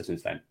gotten better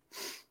since then.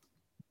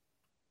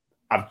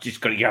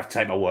 You have to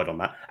take my word on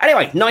that.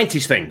 Anyway,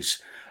 90s things.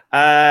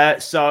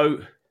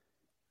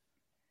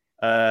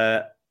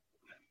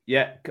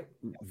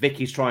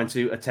 Vicky's trying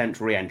to attempt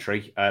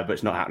re-entry, but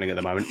it's not happening at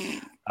the moment.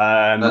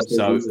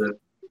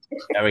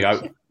 There we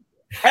go.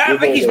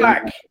 Vicky's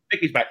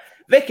back.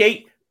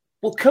 Vicky,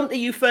 we'll come to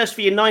you first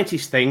for your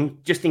 90s thing,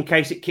 just in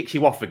case it kicks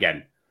you off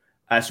again.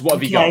 So what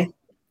have you got?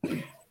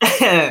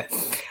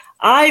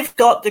 I've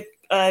got the...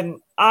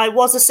 I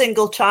was a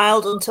single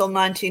child until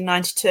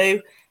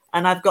 1992,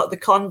 and I've got the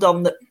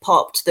condom that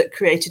popped that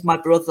created my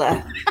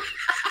brother.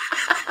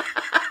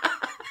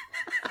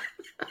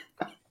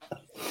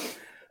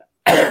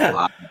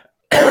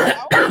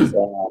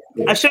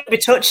 I shouldn't be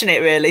touching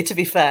it, really, to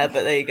be fair,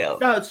 but there you go.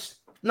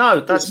 No,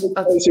 that's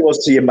it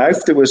was to your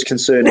mouth that was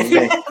concerning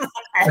me.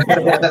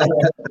 Putting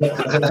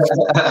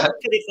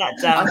that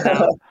down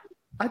now.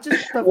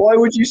 Why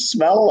would you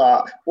smell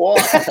that? Why?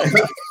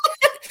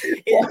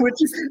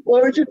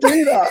 Why would you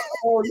do that?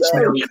 Oh,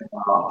 no.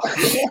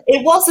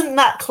 It wasn't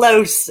that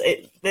close.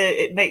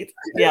 It makes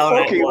all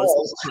right. It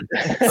was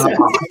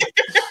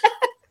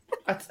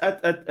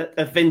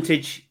a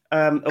vintage,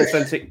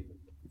 authentic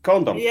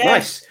condom. Yeah.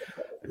 Nice.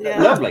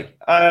 Lovely.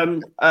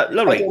 Lovely. I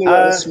don't know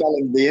whether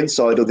smelling the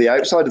inside or the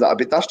outside of that a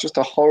bit. That's just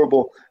a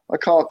horrible. I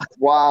can't.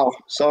 Wow.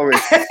 Sorry.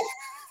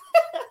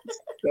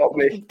 Got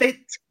me. They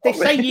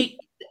say you.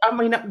 I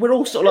mean, we're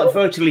all sort of like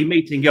virtually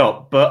meeting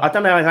up, but I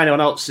don't know if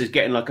anyone else is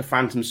getting like a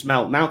phantom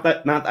smell. Now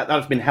that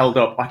that's been held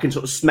up, I can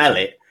sort of smell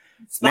it.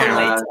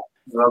 Yeah.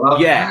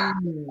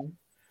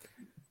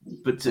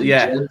 But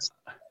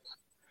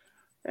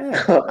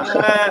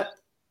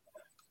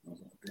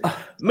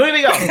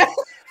moving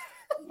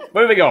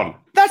on.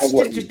 That's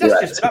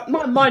just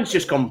my mind's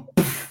just gone.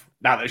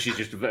 Now that she's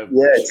just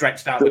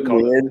stretched out the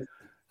corner.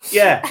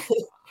 Yeah.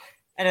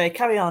 Anyway,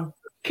 carry on.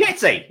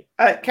 Kitty,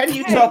 can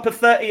you top a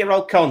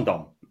 30-year-old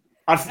condom?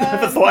 I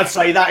never thought I'd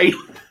say that.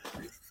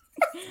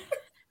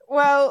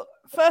 Well,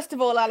 first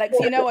of all, Alex,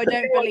 I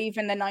don't believe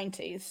in the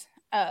 90s.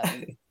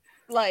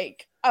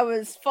 Like, I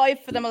was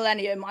 5 for the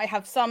millennium. I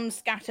have some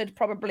scattered,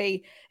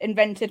 probably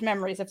invented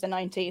memories of the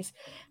 90s.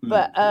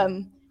 But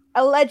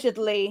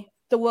allegedly,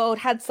 the world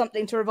had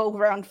something to revolve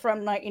around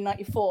from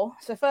 1994.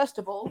 So first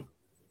of all,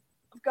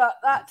 I've got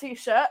that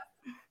T-shirt,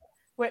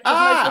 which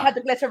mostly had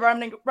the glitter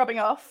rubbing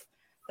off,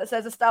 that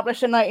says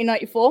established in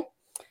 1994.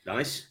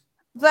 Nice.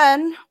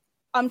 Then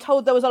I'm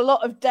told there was a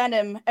lot of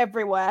denim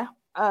everywhere.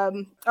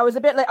 I was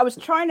a bit late. I was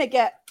trying to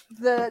get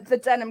the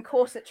denim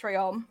corsetry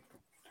on,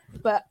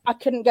 but I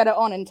couldn't get it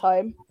on in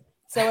time.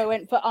 So I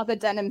went for other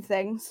denim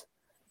things.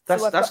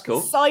 That's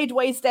cool.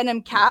 Sideways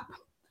denim cap,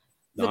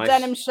 the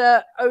denim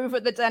shirt over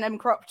the denim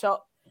crop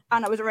top,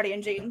 and I was already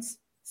in jeans.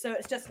 So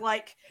it's just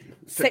like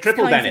 6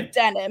 kinds of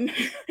denim.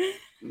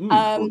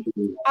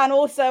 And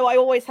also, I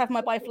always have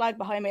my bi-flag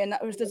behind me, and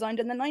that was designed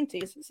in the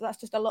 90s. So that's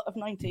just a lot of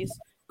 90s.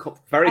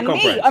 Very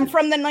comprehensive. Me, I'm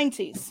from the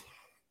 90s.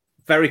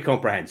 Very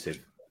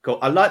comprehensive. Cool.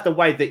 I like the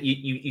way that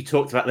you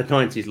talked about the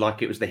 90s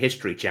like it was the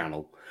History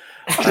Channel.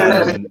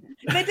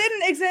 They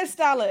didn't exist,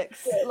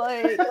 Alex.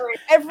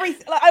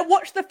 I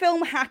watched the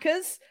film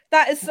Hackers.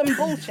 That is some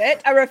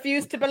bullshit. I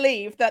refuse to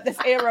believe that this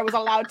era was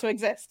allowed to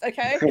exist.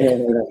 Okay.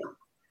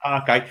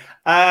 Okay.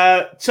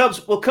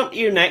 Tubbs, we'll come to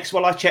you next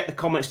while I check the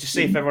comments to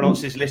see if everyone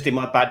else is listing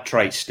my bad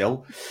traits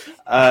still.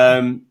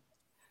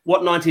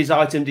 What 90s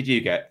item did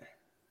you get?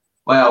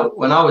 Well,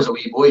 when I was a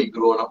wee boy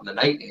growing up in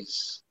the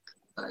 90s,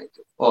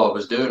 all I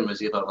was doing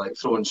was either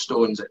throwing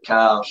stones at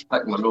cars,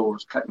 picking my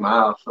nose, kicking my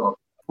arse, or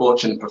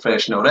watching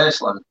professional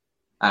wrestling.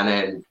 And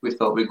then we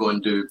thought we'd go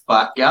and do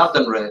backyard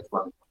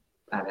wrestling.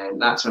 And then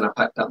that's when I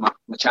picked up my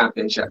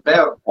championship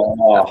belt.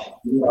 I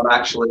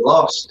actually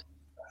lost.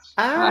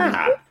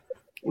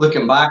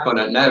 Looking back on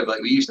it now,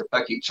 we used to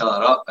pick each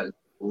other up and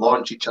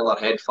launch each other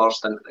head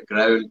first into the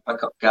ground,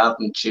 pick up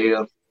garden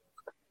chairs,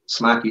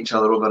 smack each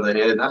other over the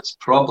head. That's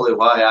probably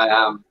why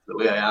I am the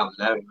way I am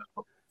now.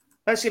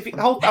 Let's see if you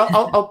can hold.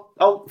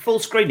 I'll full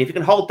screen. If you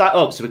can hold that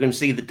up, so we can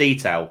see the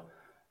detail.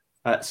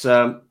 That's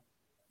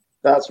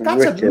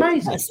amazing.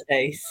 That's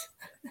ace.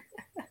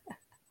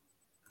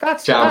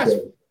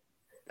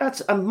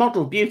 That's a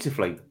model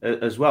beautifully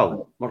as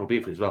well.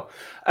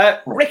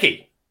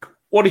 Ricky,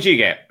 what did you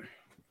get?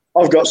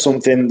 I've got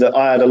something that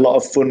I had a lot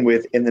of fun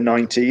with in the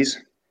 90s.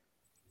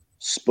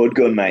 Spud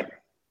gun, mate.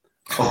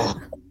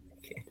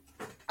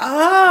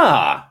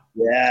 Yeah.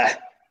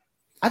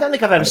 I don't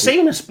think I've ever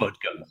seen a spud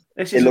gun.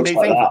 It looks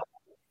like that.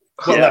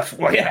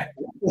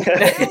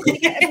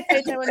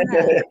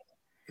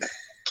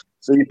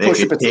 So you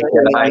push a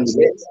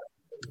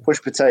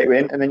potato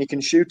in, and then you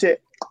can shoot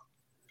it.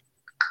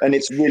 And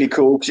it's really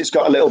cool because it's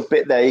got a little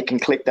bit there you can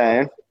click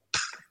down.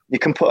 You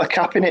can put a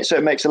cap in it so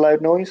it makes a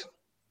loud noise.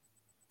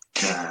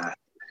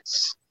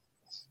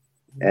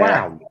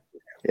 Wow.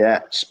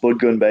 Yeah, spud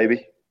gun,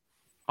 baby.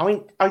 I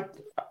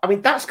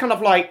mean, that's kind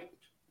of like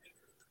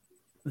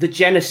the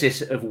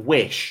genesis of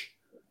Wish.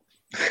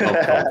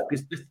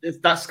 Because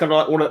that's kind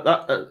of like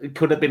it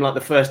could have been like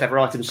the first ever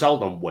item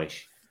sold on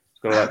Wish.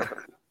 When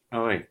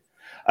I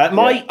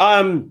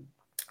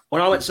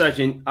went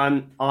searching,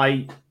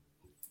 I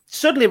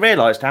suddenly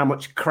realised how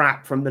much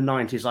crap from the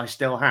 90s I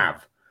still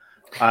have.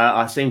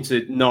 I seem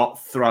to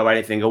not throw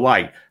anything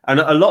away, and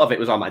a lot of it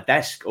was on my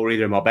desk or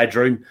either in my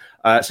bedroom.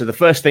 So the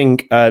first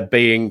thing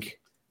being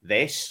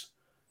this.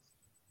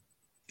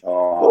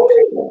 So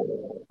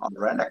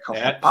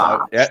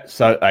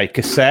a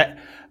cassette.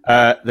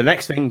 The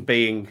next thing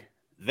being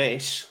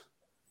this.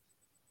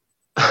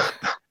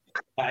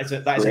 That is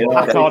a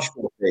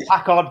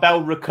Packard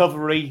Bell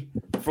recovery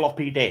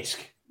floppy disk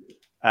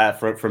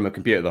from a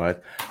computer that I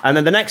had. And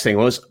then the next thing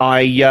was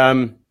I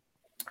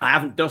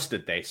haven't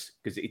dusted this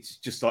because it's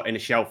just like in a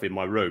shelf in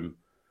my room.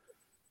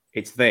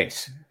 It's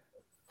this.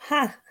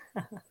 A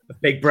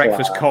big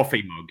breakfast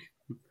coffee mug.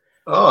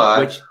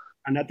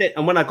 And I did.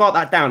 And when I got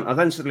that down, I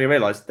then suddenly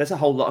realised there's a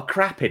whole lot of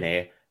crap in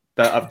here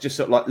that I've just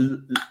sort of like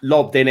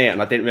lobbed in here,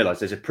 and I didn't realise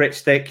there's a Pritt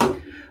stick.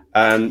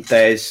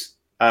 There's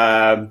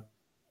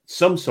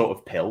some sort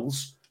of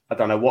pills. I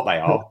don't know what they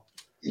are.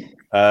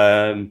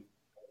 No,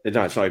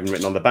 it's not even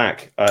written on the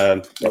back.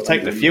 I've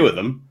taken a few of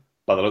them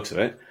by the looks of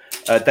it.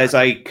 There's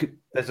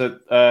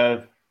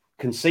a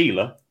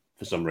concealer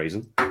for some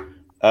reason,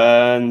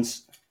 and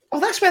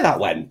that's where that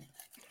went.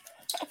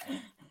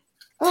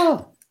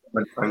 Oh,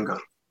 Finger.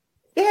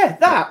 Yeah,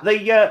 that the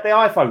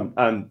iPhone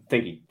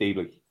thingy,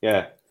 Deebly.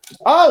 Yeah.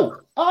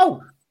 Oh,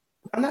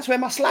 and that's where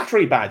my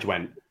Slattery badge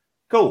went.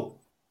 Cool.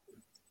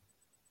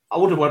 I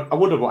wonder what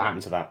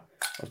happened to that.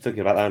 I was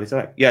thinking about that earlier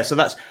today. Yeah, so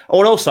that's. Oh,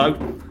 and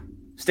also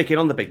sticking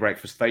on the Big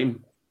Breakfast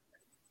theme.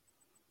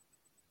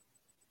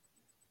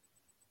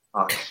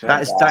 Oh,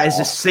 that is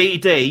a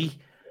CD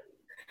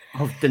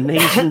of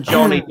Denise and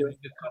Johnny doing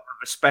a cover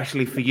of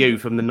Especially for You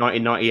from the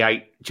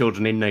 1998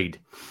 Children in Need.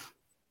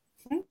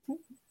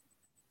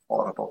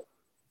 Horrible.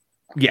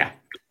 Yeah.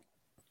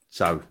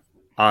 So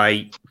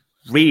I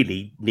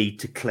really need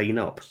to clean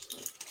up.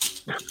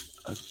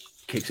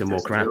 Kick some more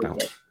crap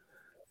out.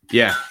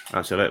 Yeah,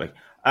 absolutely.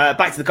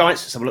 Back to the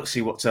comments. Let's have a look,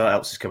 see what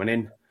else is coming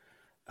in.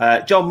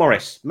 John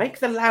Morris, make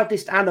the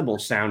loudest animal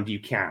sound you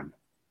can.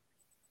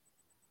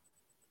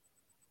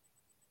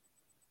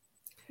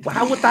 Well,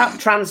 how would that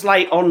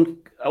translate on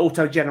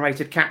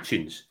auto-generated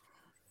captions?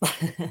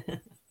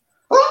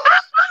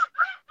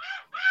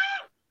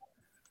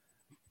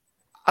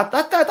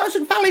 That's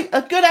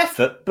a good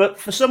effort, but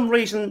for some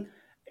reason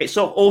it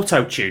sort of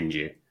auto-tuned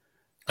you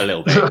a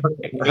little bit.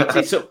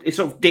 it sort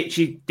of dips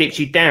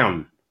you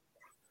down.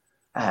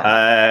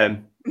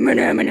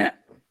 Minute.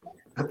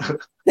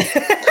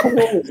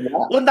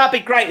 Wouldn't that be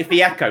great if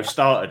the echo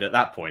started at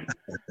that point?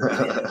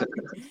 That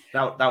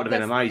would have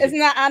been amazing. Isn't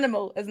that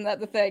animal? Isn't that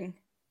the thing?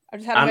 I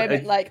just had a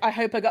moment like, I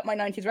hope I got my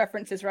 90s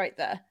references right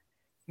there.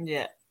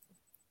 Yeah.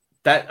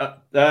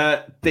 That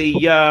the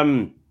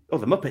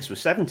Muppets were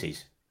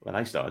 70s when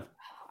they started.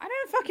 I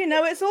don't fucking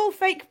know. It's all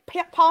fake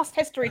past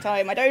history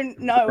time. I don't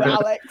know,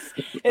 Alex.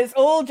 It's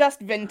all just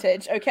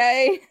vintage,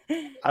 okay?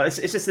 It's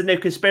just a new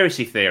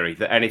conspiracy theory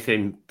that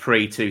anything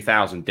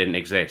pre-2000 didn't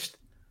exist.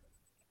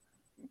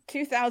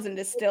 2000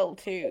 is still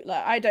too,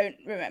 like, I don't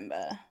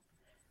remember.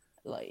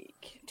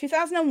 Like,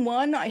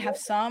 2001, I have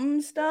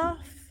some stuff.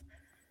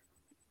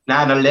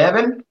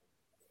 9/11?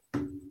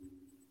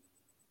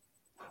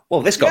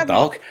 Well, this got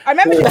dark. I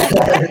remember.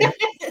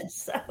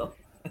 So.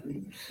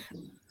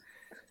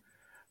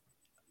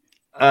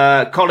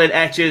 Colin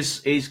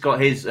Etchers, he's got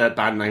his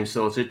band name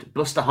sorted.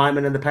 Buster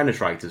Hyman and the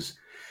Penetrators.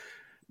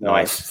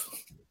 Nice.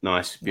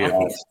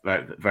 Beautiful. Nice.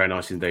 Very, very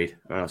nice indeed.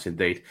 Very nice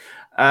indeed.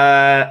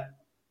 Donna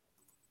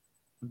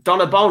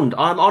Bond,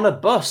 I'm on a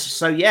bus.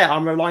 So, yeah,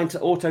 I'm relying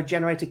to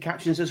auto-generated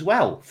captions as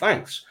well.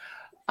 Thanks.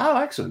 Oh,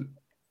 excellent.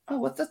 Oh,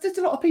 well, there's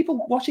a lot of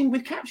people watching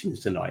with captions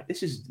tonight.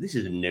 This is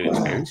a new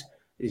experience.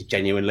 It's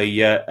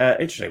genuinely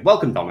interesting.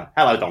 Welcome, Donna.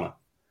 Hello, Donna.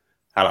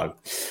 Hello.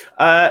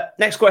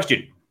 Next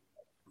question.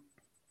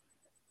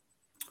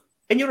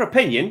 In your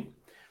opinion,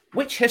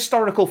 which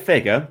historical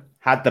figure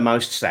had the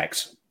most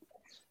sex?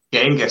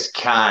 Genghis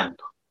Khan.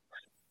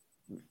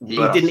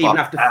 You didn't even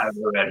have to.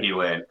 Everywhere he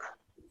went.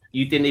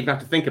 You didn't even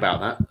have to think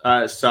about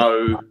that.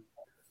 So,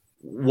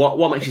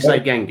 what makes you say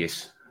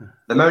Genghis?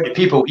 The amount of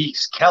people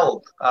he's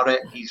killed, I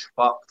reckon he's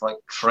fucked like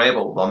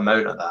treble the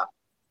amount of that.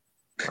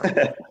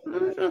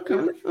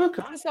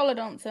 Okay. A solid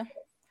answer.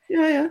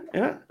 Yeah.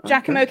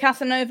 Giacomo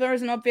Casanova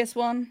is an obvious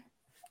one.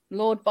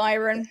 Lord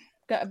Byron,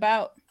 get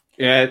about.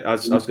 Yeah, I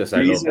was going to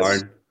say Jesus.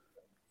 Lord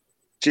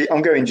Byron.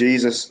 I'm going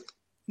Jesus.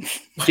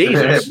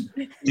 Jesus.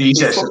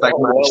 Jesus is like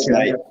World, man.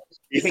 mate.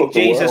 I think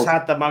Jesus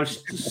had the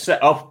most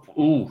set up.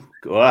 Ooh,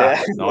 wow,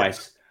 Yeah.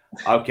 nice.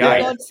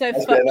 Okay. God so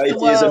That's fucked a bit of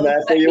the atheism world there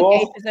for that he you all.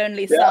 gave his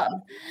only Yeah.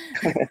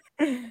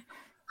 son.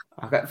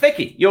 Okay,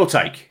 Vicky, your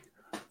take.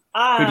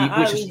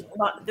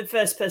 The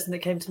first person that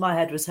came to my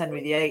head was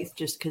Henry VIII,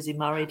 just because he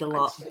married a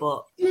lot.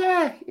 But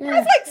Yeah.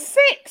 That's like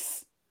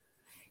 6.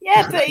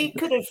 yeah, but he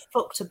could have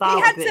fucked about.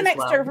 He had a bit some as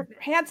extra. well.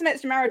 He had some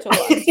extramarital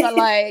ones, but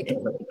like,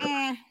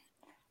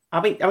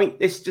 I mean,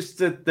 it's just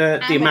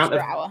the amount of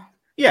hour.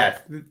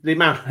 the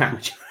amount of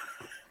amateur.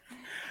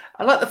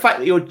 I like the fact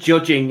that you're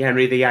judging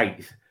Henry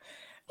VIII.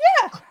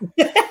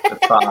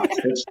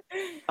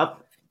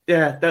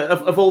 Yeah.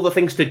 Of all the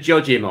things to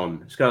judge him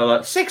on, it's kind of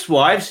like 6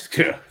 wives.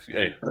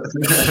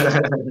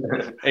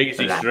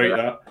 Easy street.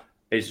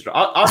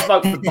 I'd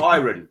vote for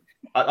Byron.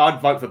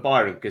 I'd vote for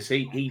Byron because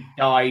he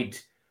died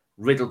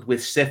riddled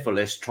with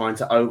syphilis, trying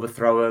to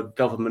overthrow a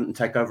government and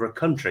take over a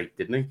country,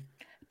 didn't he?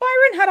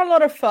 Byron had a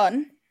lot of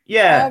fun.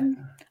 Yeah.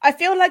 I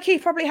feel like he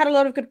probably had a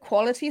lot of good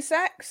quality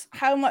sex.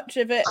 How much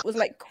of it was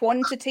like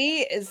quantity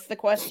is the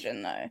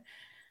question, though.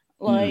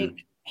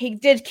 Like, he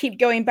did keep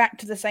going back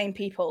to the same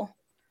people.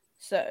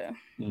 So.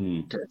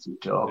 Dirty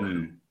dog.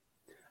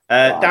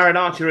 Darren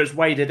Archer has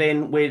waded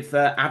in with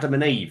Adam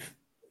and Eve.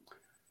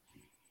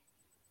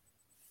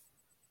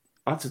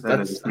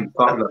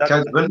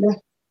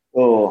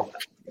 Oh,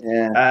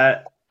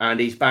 yeah. And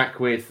he's back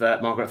with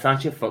Margaret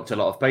Thatcher. Fucked a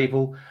lot of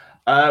people.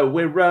 I'm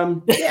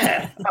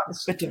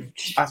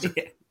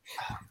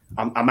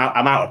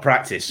out of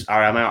practice.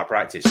 I'm out of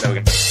practice.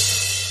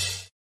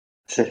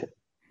 So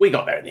we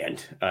got there in the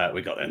end.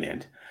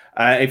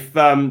 If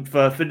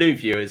for new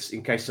viewers,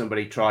 in case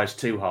somebody tries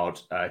too hard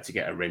to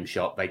get a rim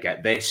shot, they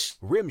get this.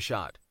 Rim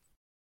shot.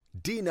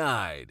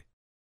 Denied.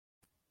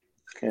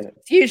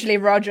 It's usually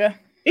Roger.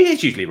 It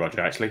is usually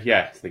Roger, actually.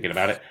 Yeah, thinking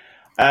about it.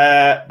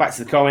 Back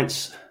to the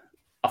comments.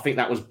 I think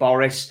that was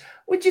Boris.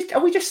 Are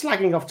we just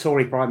slagging off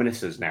Tory prime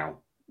ministers now?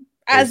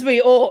 As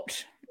we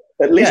ought.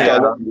 At least Yeah. I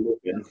love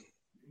you.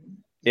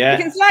 Yeah.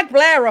 You can slag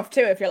Blair off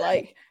too if you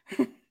like.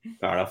 Fair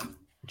enough.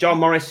 John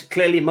Morris,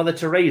 clearly Mother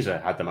Teresa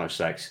had the most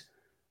sex.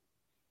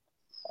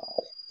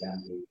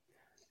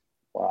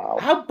 Wow.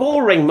 How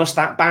boring must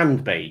that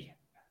band be?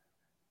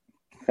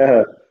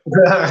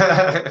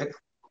 It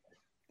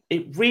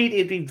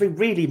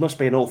really must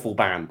be an awful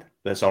band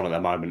that's on at the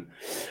moment.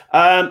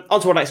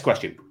 On to our next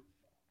question.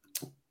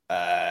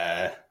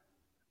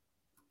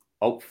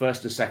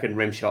 First and second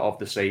rim shot of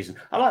the season.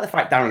 I like the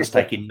fact Darren's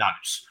taking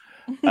notes.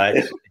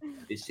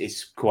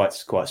 It's quite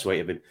sweet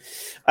of him.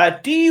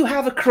 Do you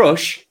have a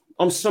crush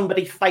on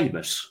somebody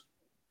famous?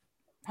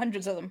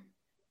 Hundreds of them.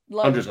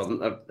 Hundreds of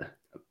them.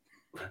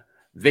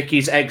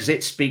 Vicky's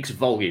exit speaks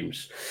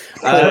volumes.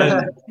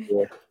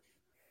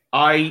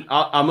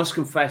 I must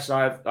confess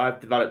I've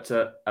developed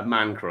a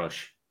man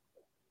crush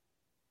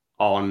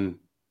on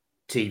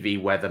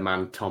TV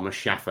weatherman Thomas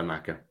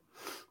Schaffernacker.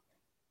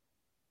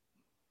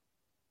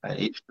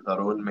 Each to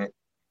their own, mate.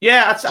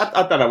 Yeah,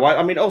 I don't know why.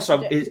 I mean, also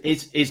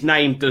his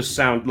name does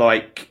sound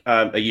like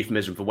a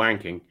euphemism for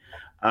wanking.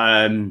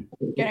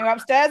 Getting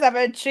upstairs, have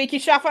a cheeky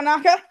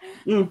Schaffernacker.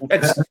 You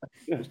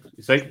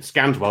see,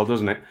 scans well,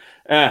 doesn't it?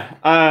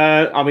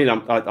 I mean, I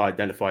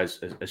identify as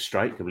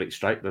straight, completely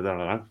straight, but I don't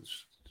know.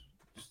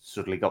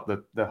 Suddenly got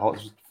the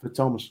hots for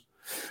Thomas.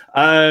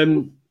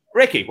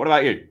 Ricky, what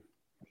about you?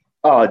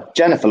 Oh,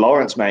 Jennifer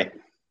Lawrence, mate.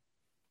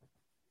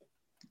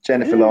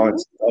 Jennifer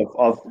Lawrence.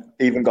 I've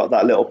even got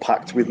that little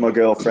pact with my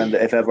girlfriend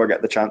that if ever I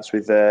get the chance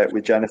with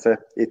Jennifer,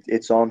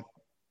 it's on.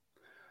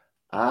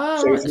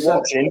 So if you're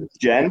watching,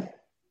 Jen.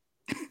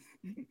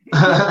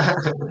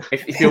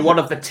 if you're one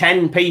of the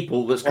 10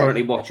 people that's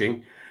currently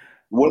watching,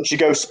 once you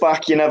go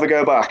SPAC, you never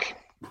go back.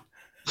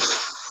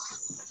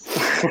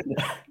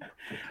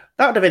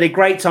 That would have been a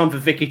great time for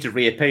Vicky to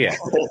reappear.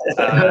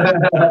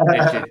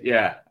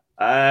 Yeah.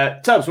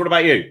 Tubbs, what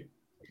about you?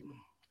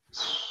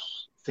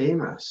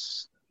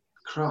 Famous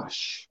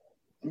crush.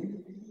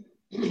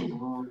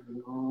 Oh,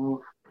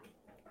 no.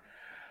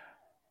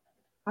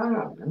 I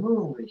don't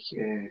know.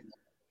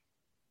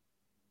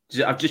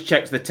 I've just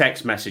checked the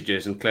text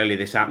messages, and clearly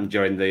this happened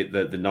during the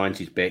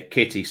 90s bit.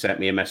 Kitty sent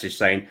me a message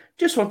saying,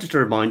 just wanted to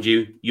remind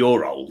you,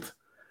 you're old.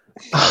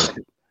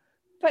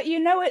 But you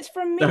know it's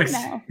from me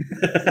now.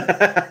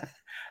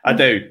 I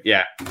do,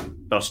 yeah.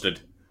 Busted.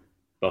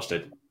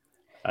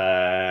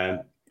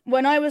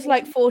 When I was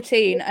like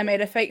 14, I made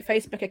a fake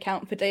Facebook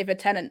account for David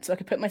Tennant so I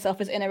could put myself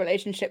as in a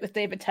relationship with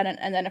David Tennant,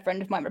 and then a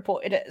friend of mine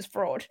reported it as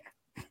fraud.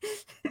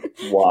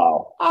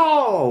 Wow.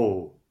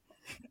 Oh.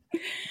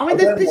 I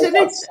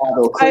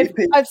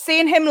mean, I've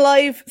seen him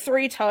live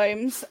 3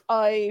 times.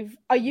 I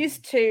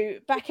used to,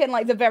 back in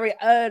like the very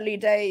early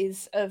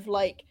days of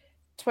like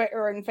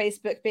Twitter and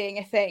Facebook being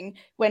a thing,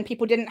 when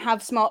people didn't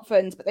have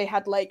smartphones but they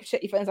had like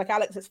shitty phones like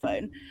Alex's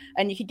phone,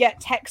 and you could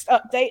get text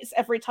updates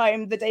every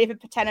time the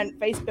David Tennant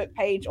Facebook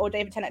page or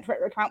David Tennant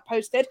Twitter account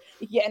posted.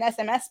 You could get an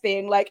SMS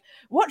being like,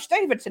 watch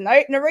David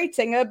tonight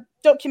narrating a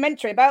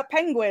documentary about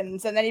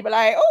penguins, and then you'd be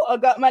like, oh, I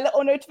got my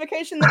little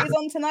notification that he's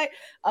on tonight.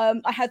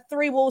 I had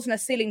 3 walls and a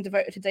ceiling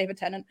devoted to David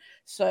Tennant,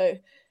 so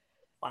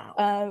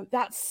wow.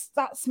 That's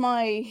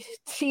my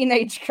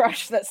teenage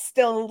crush that's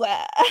still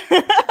there.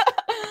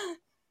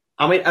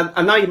 I mean,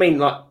 I know you mean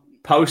like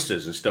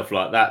posters and stuff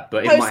like that,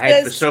 but in my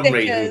head, for some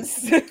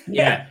reason,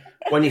 yeah,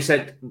 when you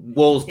said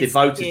walls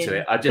devoted to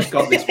it, I just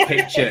got this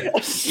picture.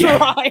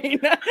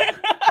 Shrine.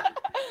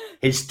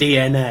 His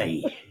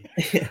DNA.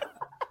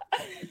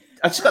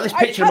 I just got this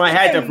picture in my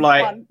head of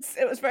like. Once.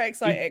 It was very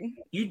exciting.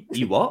 You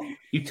what?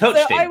 You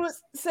touched him?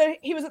 So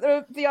he was at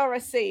the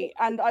RSC,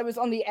 and I was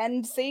on the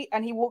end seat,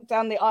 and he walked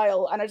down the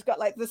aisle, and I just got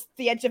like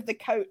the edge of the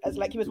coat as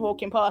like he was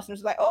walking past, and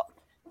was like, oh,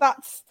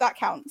 that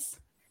counts.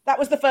 That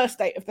was the first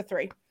date of the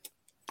 3.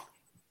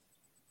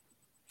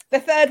 The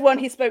third one,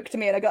 he spoke to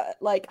me, and I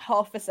got like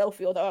half a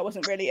selfie, although I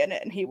wasn't really in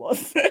it, and he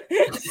was. I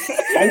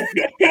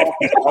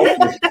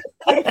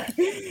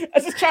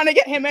was just trying to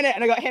get him in it,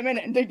 and I got him in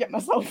it, and didn't get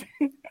myself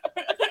in.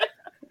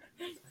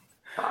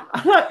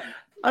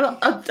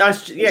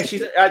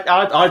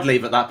 I'd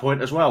leave at that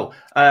point as well.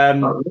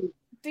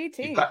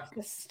 DT,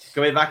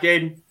 going back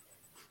in.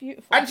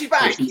 Beautiful. And she's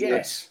back.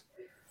 Yes.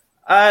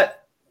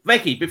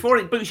 Vicky, before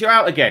it boots you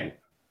out again.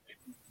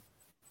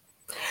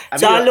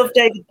 So I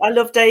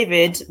love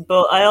David,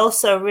 but I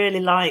also really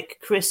like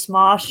Chris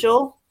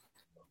Marshall.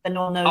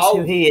 Anyone knows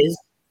who he is?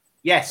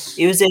 Yes.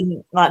 He was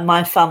in like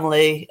My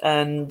Family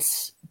and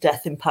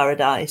Death in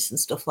Paradise and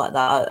stuff like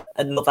that,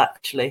 and Love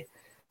Actually.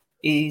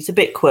 He's a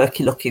bit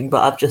quirky looking,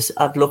 but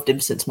I've loved him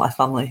since My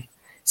Family.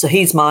 So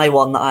he's my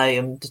one that I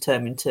am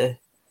determined to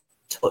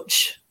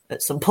touch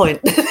at some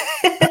point.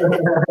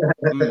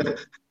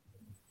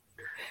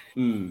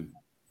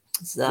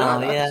 So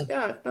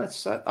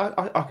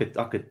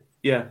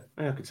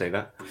I could say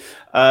that.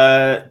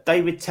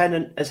 David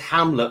Tennant as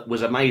Hamlet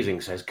was amazing,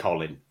 says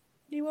Colin.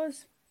 He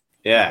was.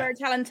 Yeah. A very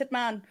talented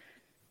man.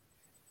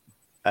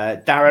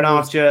 Darren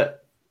Archer,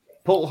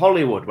 Paul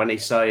Hollywood when he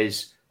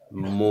says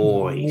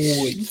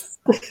moist.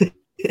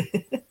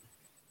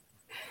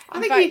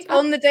 In fact,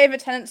 on the David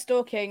Tennant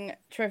stalking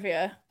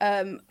trivia,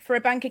 for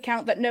a bank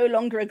account that no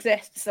longer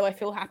exists, so I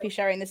feel happy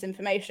sharing this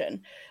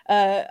information,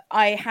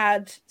 I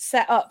had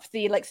set up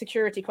the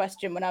security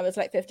question when I was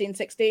 15,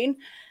 16.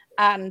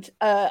 And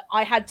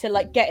I had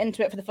to get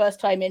into it for the first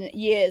time in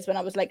years when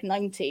I was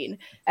 19.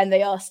 And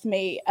they asked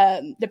me,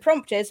 the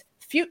prompt is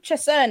future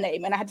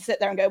surname. And I had to sit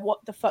there and go,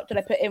 what the fuck did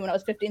I put in when I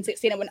was 15,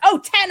 16? And went,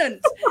 oh,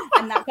 Tennant.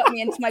 And that got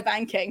me into my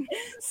banking.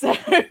 So,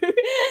 yeah,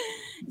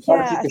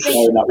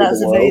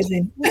 that's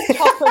amazing.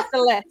 Top of the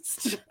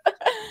list.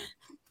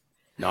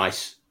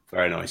 Nice.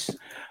 Very nice.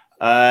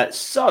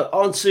 So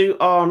on to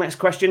our next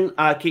question.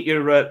 Keep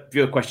your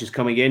viewer questions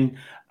coming in.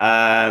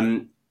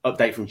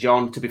 Update from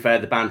John. To be fair,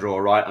 the band are all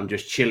right. I'm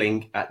just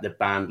chilling at the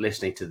band,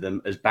 listening to them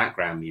as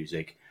background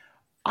music.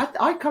 I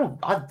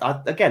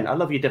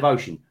love your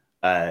devotion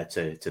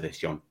to this,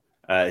 John.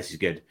 This is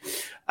good.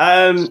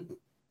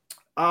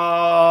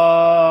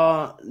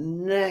 Our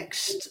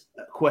next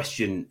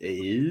question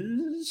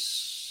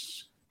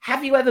is: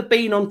 have you ever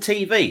been on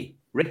TV?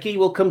 Ricky,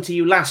 we'll come to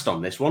you last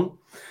on this one.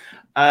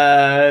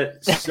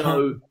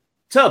 So,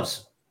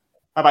 Tubbs,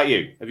 how about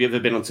you? Have you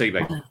ever been on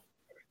TV?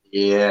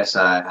 Yes,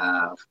 I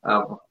have.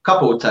 A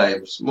couple of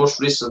times.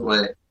 Most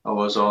recently, I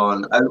was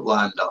on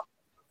Outlander.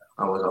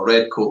 I was a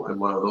redcoat in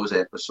one of those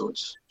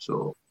episodes.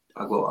 So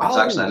I was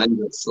actually an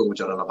injured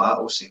soldier in a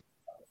battle scene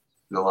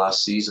in the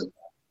last season.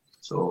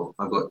 So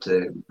I got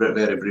to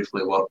very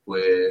briefly work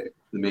with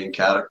the main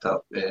character,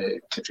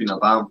 Katrina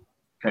Bam,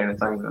 kind of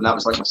thing. And that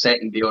was my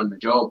second day on the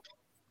job.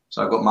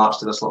 So I got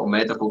marched to this little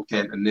medical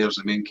tent, and there's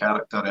the main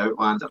character,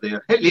 Outlander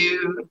there.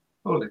 Hello!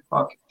 Holy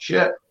fuck.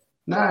 Shit.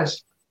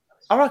 Nice.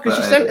 All right, because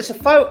you sent us a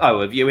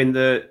photo of you in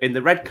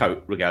the red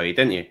coat regalia,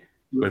 didn't you?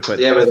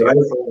 Yeah, with the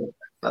rifle.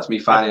 That's me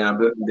fanning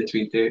about in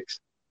between takes.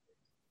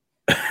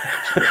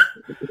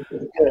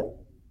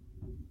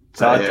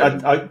 So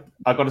I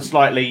got a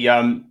slightly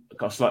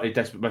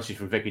desperate message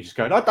from Vicky, just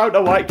going, I don't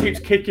know why it keeps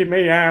kicking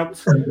me out.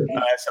 So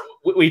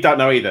we don't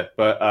know either.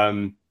 But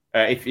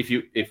if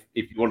you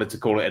wanted to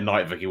call it a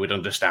night, Vicky would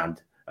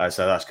understand.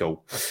 So that's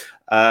cool.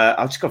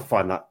 I've just got to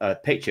find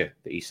that picture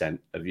that he sent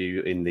of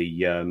you in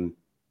the.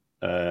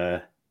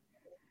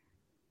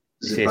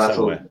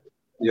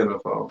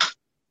 Uniform.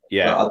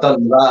 Yeah. I've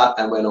done that,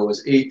 and when I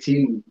was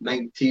 18,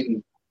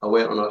 19, I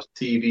went on a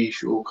TV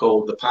show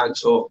called The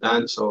Pants Off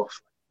Dance Off.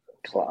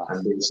 Class.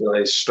 And basically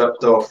I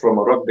stripped off from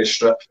a rugby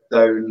strip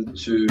down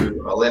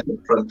to a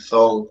leopard print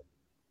thong,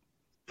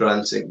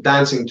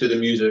 dancing to the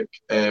music,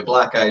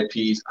 Black Eyed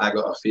Peas, I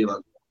Got a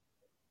Feeling.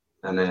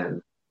 And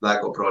then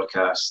that got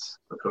broadcast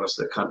across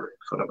the country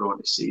for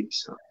everyone to see.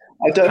 So.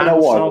 I don't know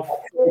why the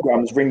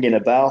program's ringing a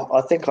bell. I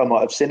think I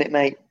might have seen it,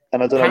 mate.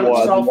 And I don't know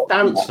why.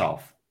 Dance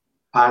Off.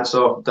 Pants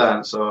Off,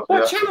 Dance Off.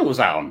 What channel was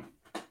that on?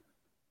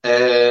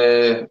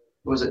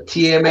 Was it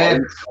TMF?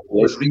 It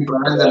was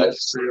rebranding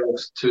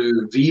itself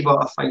to Viva,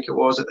 I think it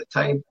was at the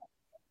time.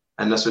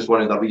 And this was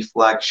one of the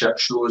flagship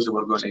shows that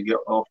were going to get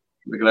off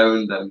the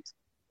ground. And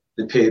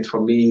they paid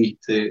for me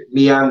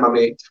and my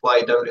mate to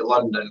fly down to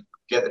London,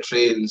 get the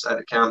trains out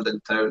of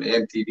Camden Town to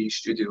MTV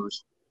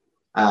Studios.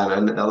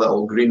 And in a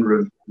little green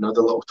room,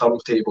 another little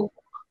turntable.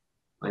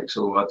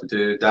 So I had to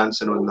do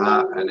dancing on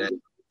that and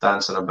then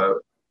dancing about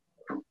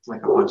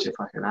like a bunch of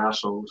fucking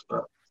assholes.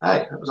 But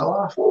hey, it was a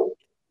laugh. Oh,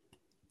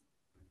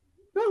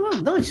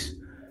 nice.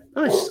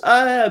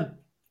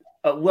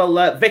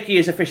 Well, Vicky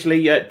is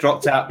officially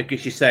dropped out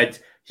because she said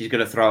she's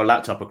going to throw a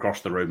laptop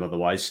across the room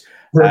otherwise.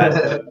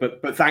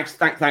 But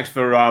thanks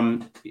for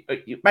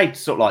you made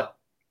sort of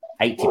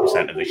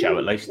 80% of the show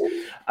at least.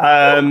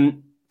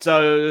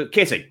 So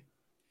Kitty.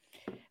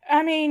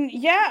 I mean,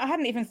 yeah, I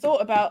hadn't even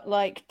thought about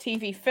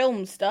TV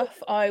film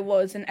stuff. I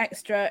was an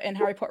extra in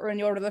Harry Potter and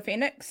the Order of the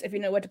Phoenix. If you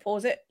know where to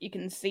pause it, you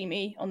can see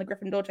me on the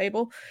Gryffindor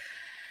table.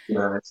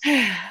 Nice.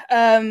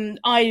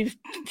 I've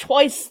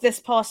twice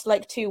this past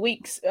 2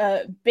 weeks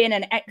been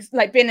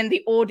in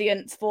the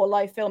audience for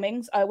live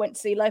filmings. I went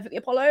to see Live at the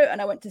Apollo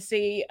and I went to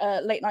see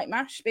Late Night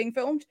MASH being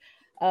filmed.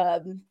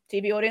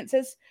 TV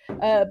audiences.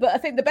 But I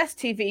think the best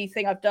TV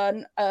thing I've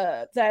done,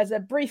 there's a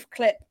brief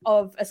clip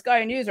of a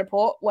Sky News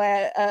report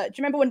where, do you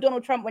remember when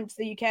Donald Trump went to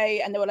the UK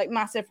and there were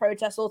massive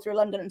protests all through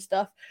London and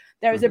stuff?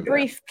 There was a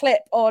brief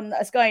clip on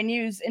a Sky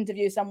News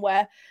interview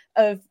somewhere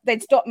of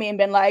they'd stopped me and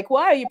been like,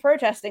 why are you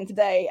protesting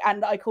today?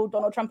 And I called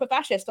Donald Trump a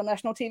fascist on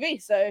national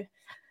TV. So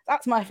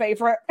that's my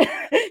favorite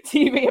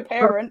TV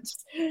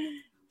appearance,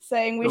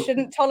 saying we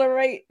shouldn't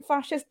tolerate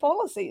fascist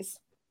policies.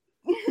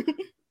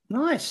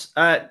 Nice.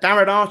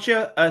 Darren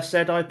Archer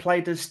said I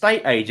played a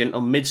estate agent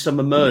on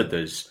Midsummer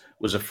Murders.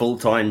 Was a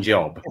full-time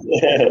job.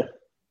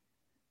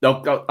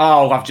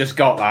 Oh, I've just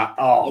got that.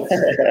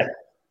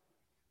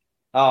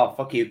 Oh,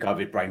 fuck you,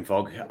 COVID brain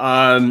fog.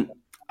 I've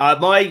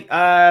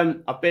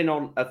been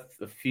on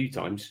a few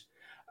times.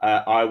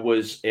 I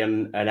was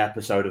in an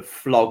episode of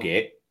Flog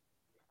It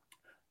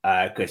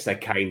because they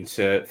came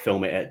to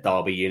film it at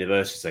Derby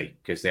University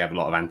because they have a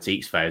lot of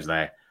antiques fairs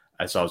there.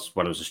 So I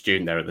was a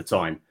student there at the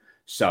time.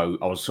 So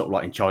I was sort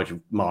of in charge of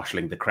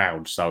marshalling the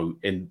crowd. So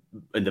in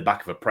the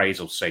back of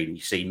appraisal scene,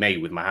 you see me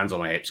with my hands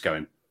on my hips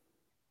going,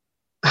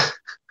 Like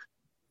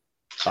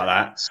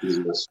that.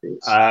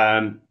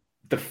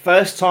 The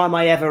first time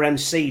I ever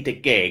emceed a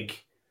gig,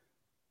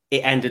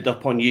 it ended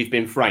up on You've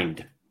Been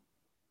Framed.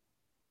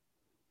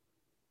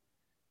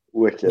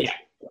 Wicked. Yeah.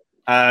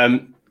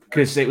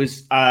 Because it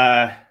was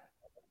a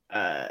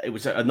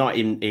night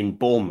in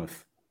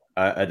Bournemouth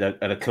at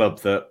a club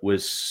that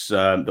was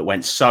that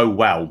went so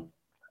well.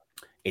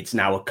 It's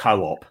now a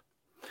co-op.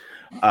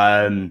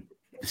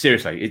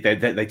 Seriously,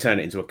 they turn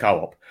it into a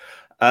co-op.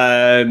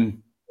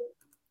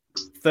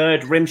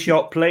 Third rim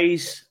shot,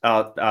 please.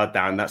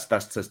 Dan,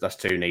 that's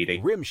too needy.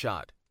 Rim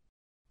shot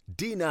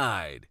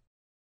denied.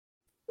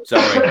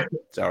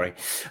 Sorry.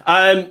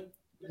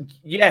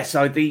 Yeah.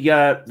 So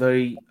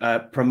the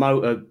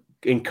promoter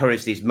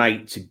encouraged his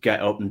mate to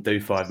get up and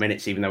do 5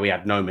 minutes, even though he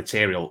had no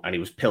material and he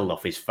was pilled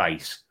off his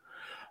face.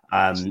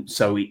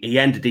 So he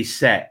ended his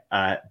set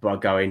by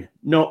going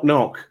knock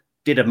knock.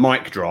 Did a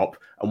mic drop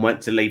and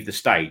went to leave the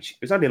stage.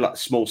 It was only like a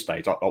small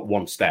stage, like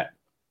one step.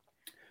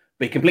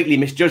 But he completely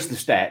misjudged the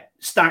step,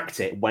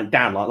 stacked it, went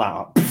down like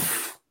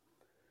that.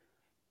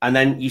 And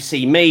then you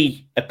see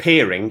me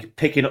appearing,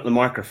 picking up the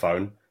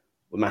microphone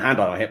with my hand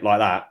on my hip like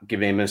that,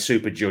 giving him a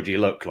super judgy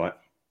look. Like,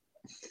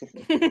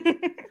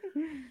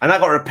 and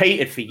that got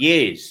repeated for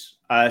years.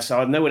 So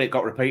I know when it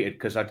got repeated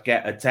because I'd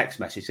get a text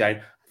message saying,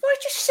 "Have I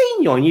just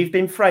seen you and you've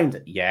been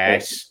framed?"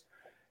 Yes.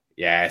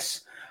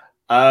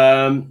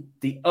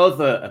 The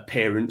other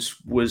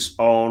appearance was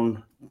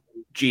on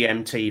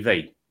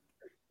GMTV.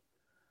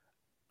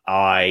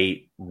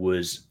 I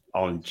was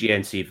on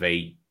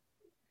GMTV.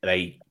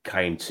 They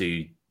came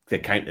to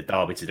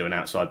Derby to do an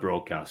outside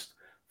broadcast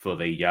for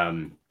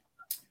the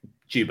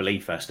Jubilee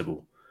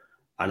Festival,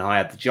 and I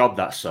had the job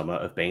that summer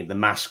of being the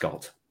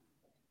mascot.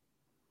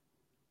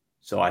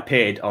 So I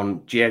appeared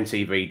on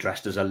GMTV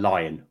dressed as a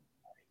lion.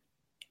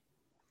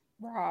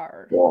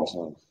 Rawr.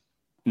 Awesome.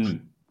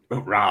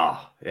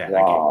 Rah. Yeah.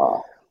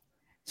 Rah.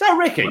 So,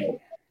 Ricky,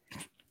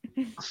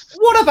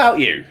 what about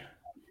you?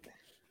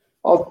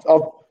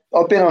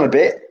 I've been on a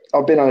bit.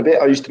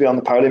 I used to be on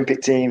the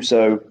Paralympic team,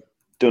 so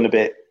done a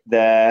bit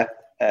there.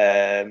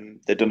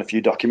 They've done a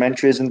few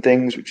documentaries and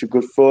things, which are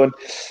good fun.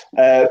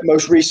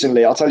 Most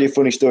recently, I'll tell you a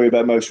funny story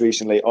about most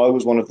recently. I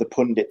was one of the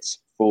pundits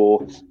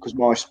because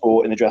my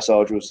sport in the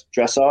dressage was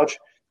dressage.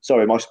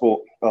 Sorry, my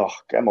sport. Oh,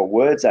 get my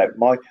words out.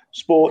 My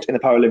sport in the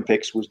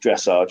Paralympics was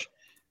dressage.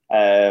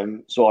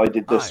 So I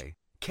did this. I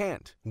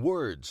can't.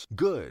 Words.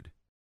 Good.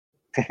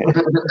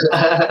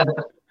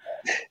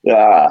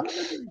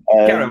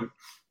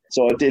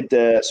 So I did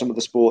some of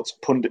the sports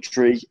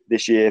punditry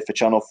this year for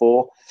Channel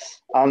 4.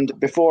 And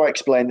before I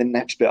explain the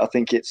next bit, I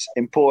think it's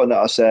important that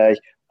I say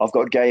I've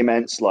got gay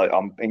ments. Like,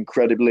 I'm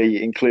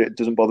incredibly included. It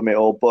doesn't bother me at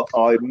all. But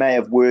I may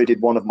have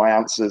worded one of my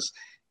answers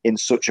in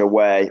such a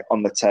way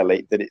on the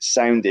telly that it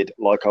sounded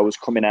like I was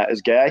coming out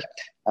as gay.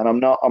 And I'm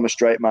not. I'm a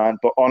straight man.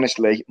 But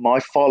honestly, my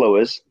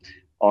followers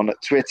on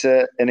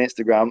Twitter and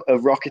Instagram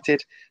have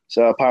rocketed.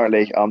 So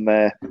apparently I'm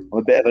a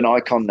bit of an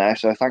icon now.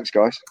 So thanks,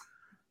 guys.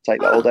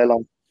 Take that all day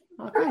long.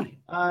 Okay.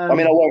 I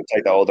mean, I won't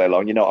take that all day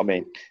long. You know what I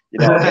mean?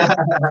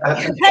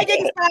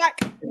 Pegging's back.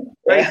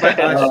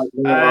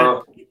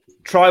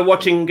 Try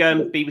watching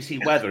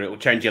BBC Weather. It will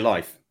change your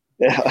life.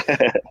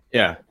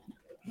 Yeah.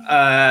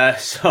 I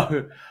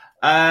don't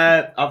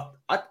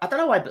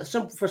know why, but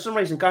for some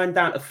reason, going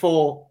down to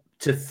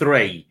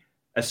 4-3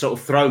 has sort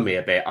of thrown me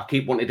a bit. I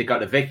keep wanting to go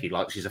to Vicky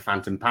like she's a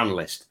phantom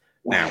panelist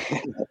now.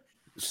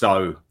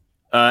 So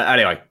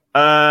anyway.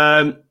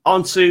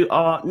 On to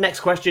our next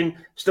question.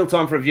 Still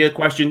time for a viewer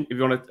question if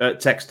you want to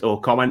text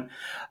or comment.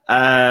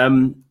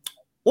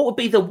 What would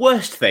be the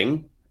worst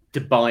thing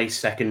to buy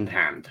second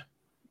hand?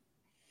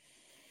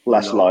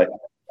 Flashlight.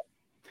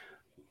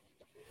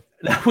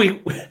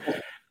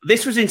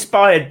 This was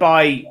inspired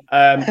by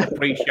a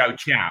pre-show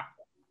chat,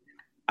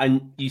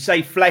 and you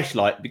say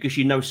fleshlight because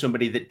you know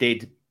somebody that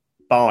did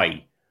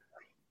buy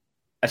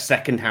a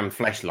second-hand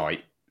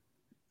fleshlight.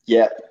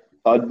 Yeah.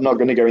 I'm not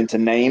going to go into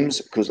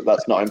names because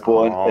that's not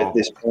important at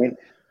this point,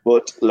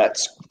 but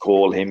let's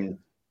call him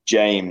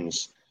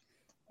James.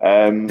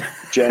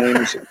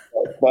 James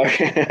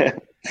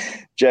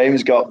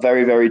got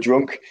very, very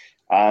drunk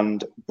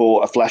and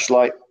bought a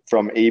flashlight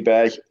from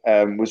eBay.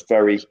 Was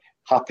very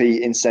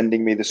happy in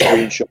sending me the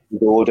screenshot of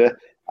the order,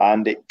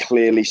 and it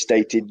clearly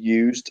stated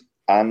used,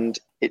 and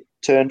it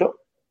turned up.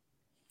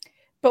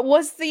 But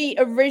was the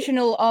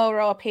original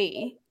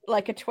RRP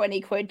like a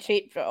 20 quid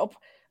cheap job?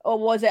 Or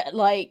was it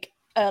like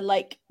a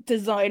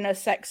designer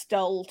sex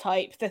doll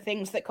type, the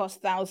things that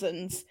cost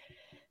thousands,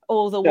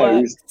 all the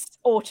works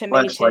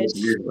automated?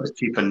 It was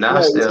cheap and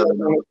nasty. It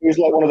was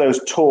like one of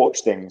those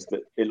torch things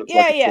that it looks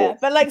like. Yeah.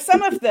 But like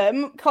some of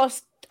them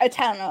cost a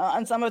tenner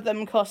and some of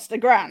them cost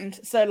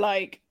 $1,000. So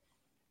like,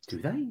 do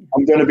they?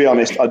 I'm going to be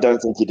honest. I don't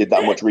think he did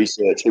that much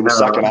research. It was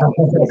second hand.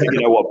 I don't think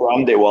you know what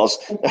brand it was.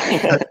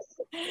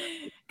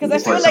 Because I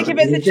feel like if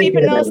it's a cheap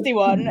and nasty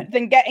one,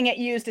 then getting it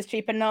used is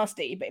cheap and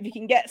nasty. But if you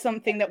can get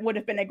something that would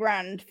have been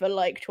 $1,000 for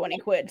like 20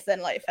 quid,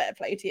 then like fair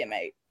play to you,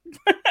 mate.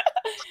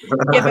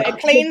 Give it a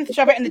clean,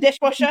 shove it in the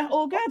dishwasher,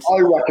 all good. I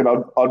reckon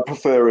I'd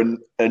prefer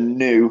a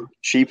new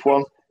cheap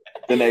one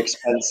than an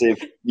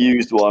expensive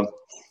used one.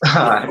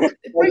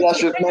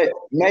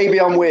 Maybe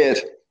I'm weird.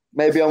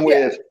 Maybe I'm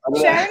weird.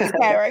 Sharing's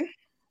caring.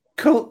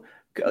 Cool.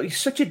 You're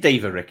such a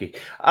diva, Ricky.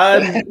 I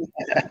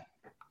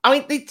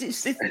mean,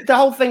 it's the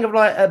whole thing of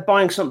like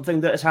buying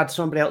something that has had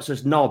somebody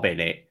else's knob in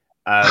it.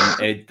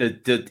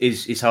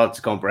 Is hard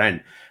to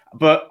comprehend.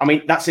 But I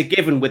mean, that's a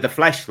given with the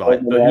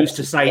fleshlight. But who's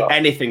to say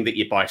anything that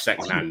you buy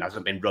secondhand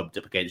hasn't been rubbed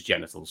up against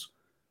genitals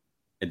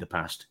in the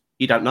past?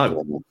 You don't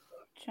know.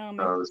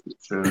 Charming. Oh, this is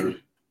true.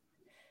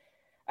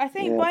 I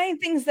think buying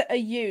things that are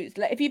used,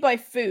 like if you buy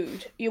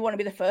food, you want to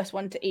be the first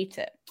one to eat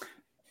it.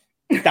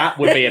 That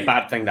would be a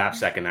bad thing to have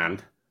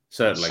secondhand.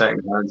 Certainly.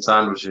 Secondhand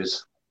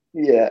sandwiches.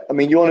 Yeah, I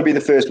mean, you want to be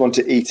the first one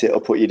to eat it or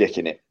put your dick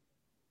in it.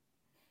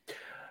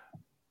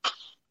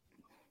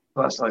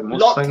 That's like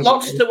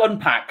lots to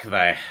unpack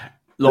there.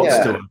 Lots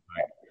to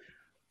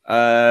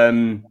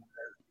unpack.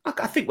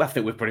 I think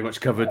we've pretty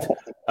much covered.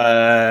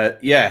 I've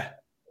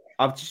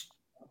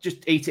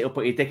just eat it or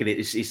put your dick in it.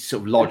 It's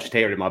sort of lodged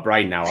here in my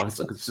brain now. I just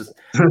see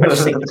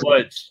the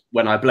words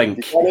when I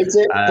blink. Put your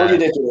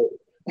dick in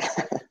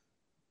it.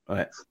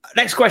 Right.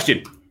 Next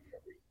question.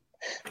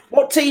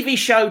 What TV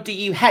show do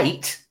you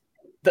hate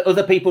that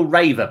other people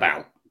rave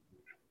about?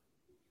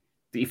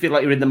 That you feel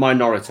like you're in the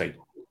minority?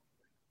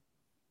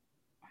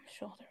 I'm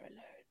sure there are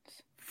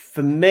loads.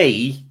 For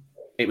me,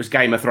 it was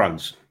Game of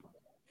Thrones.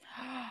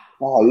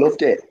 Oh, I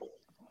loved it.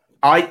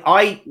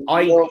 I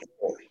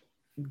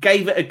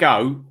gave it a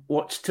go,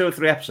 watched 2 or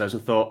 3 episodes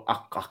and thought,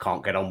 I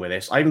can't get on with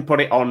this. I even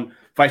put it on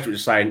Facebook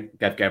just saying,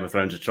 give Game of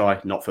Thrones a try,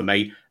 not for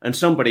me. And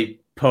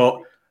somebody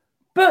put,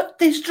 but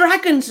there's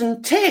dragons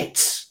and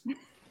tits.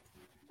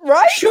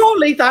 Right?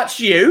 Surely that's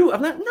you.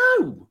 I'm like,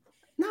 no,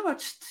 I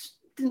just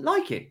didn't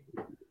like it.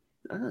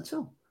 That's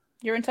all.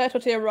 You're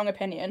entitled to your wrong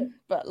opinion,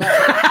 but like...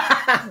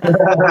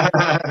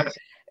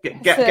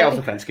 Get off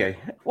the fence, Kay.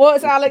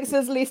 What's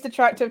Alex's least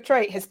attractive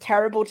trait? His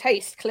terrible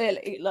taste,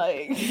 clearly.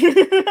 Like...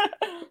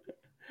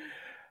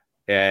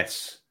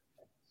 Yes.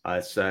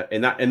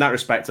 In that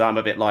respect, I'm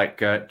a bit like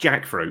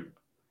jackfruit.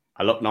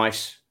 I look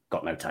nice,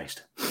 got no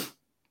taste.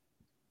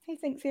 He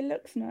thinks he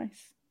looks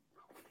nice.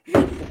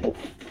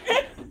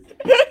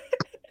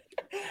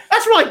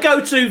 That's my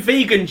go-to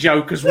vegan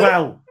joke as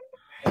well.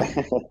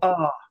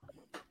 Oh,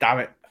 damn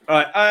it.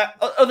 All right,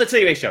 other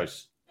TV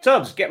shows.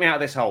 Tubbs, get me out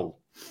of this hole.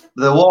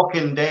 The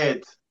Walking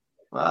Dead.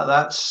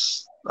 Well,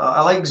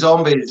 I like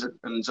zombies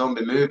and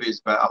zombie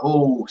movies, but a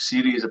whole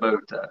series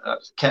about it,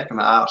 that's kicking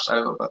my arse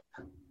out of it.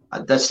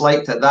 I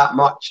disliked it that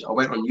much. I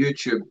went on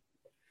YouTube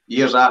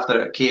years after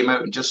it came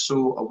out, and just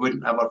so I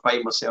wouldn't ever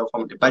find myself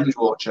having to binge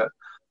watch it,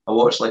 I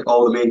watched like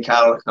all the main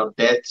character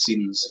death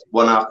scenes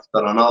one after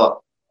another.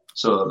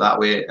 So that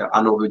way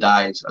I know who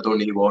dies. I don't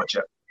need to watch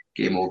it.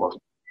 Game over.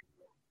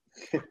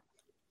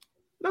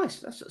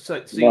 Nice. So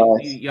Nice.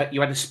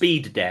 You had a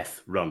speed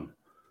death run.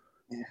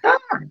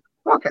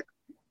 Okay.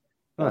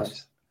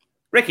 Nice.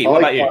 Ricky, what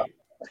about you?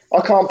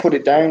 I can't put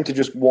it down to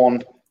just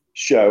one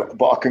show,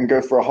 but I can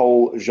go for a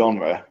whole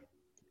genre.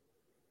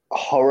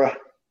 Horror.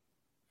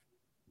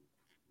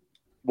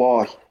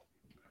 Why?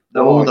 The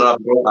older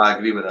I've got, I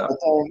agree with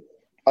that.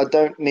 I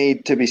don't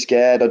need to be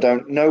scared.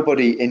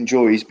 Nobody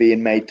enjoys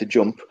being made to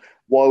jump.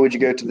 Why would you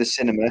go to the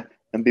cinema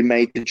and be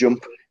made to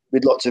jump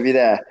with lots of you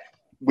there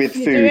with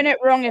food? You're doing it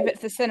wrong if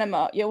it's the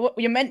cinema.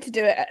 You're meant to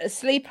do it at a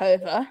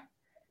sleepover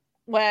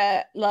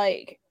where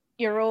like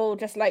you're all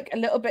just like a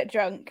little bit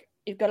drunk.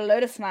 You've got a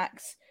load of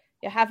snacks.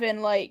 You're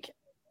having like,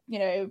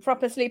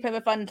 proper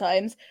sleepover fun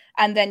times,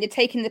 and then you're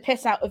taking the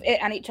piss out of it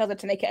and each other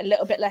to make it a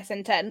little bit less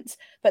intense.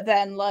 But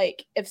then,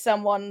 like, if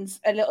someone's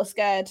a little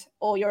scared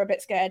or you're a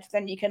bit scared,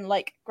 then you can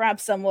like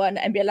grab someone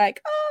and be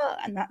like, oh,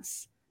 and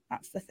that's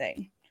the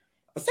thing.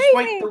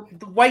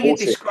 The way you're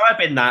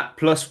describing that,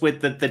 plus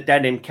with the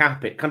denim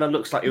cap, it kind of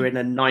looks like you're in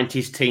a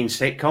 90s teen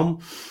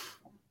sitcom.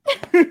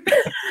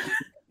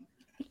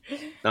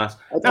 Nice.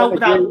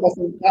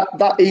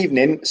 That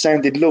evening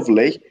sounded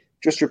lovely.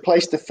 Just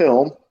replace the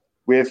film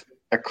with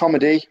a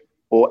comedy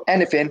or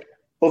anything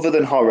other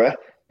than horror,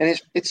 and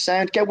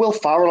get Will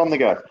Ferrell on the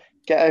go.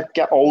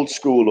 Get Old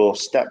School or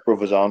Step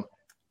Brothers on.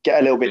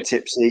 Get a little bit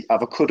tipsy.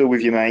 Have a cuddle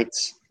with your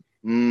mates.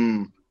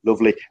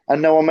 Lovely.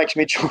 And no one makes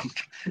me jump.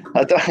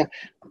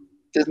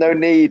 There's no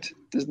need.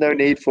 There's no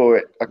need for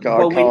it. I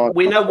can't.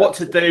 We know what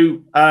to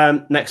do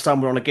next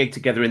time we're on a gig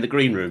together in the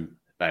green room,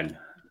 Ben.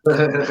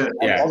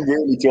 Yeah. I'm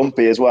really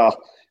jumpy as well.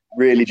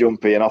 Really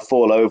jumpy, and I'll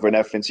fall over and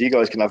everything. So you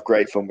guys can have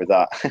great fun with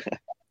that.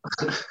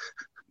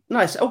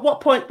 Nice. At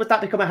what point would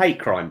that become a hate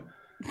crime?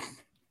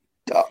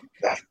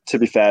 To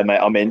be fair, mate,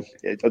 I'm in.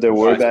 I don't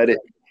worry about it.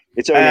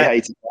 It's only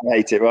hate it. I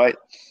hate it, right?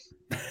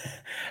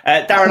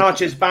 Darren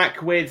Archer's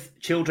back with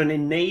Children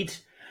in Need.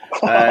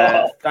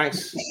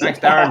 Thanks,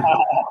 Darren.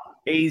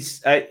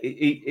 He's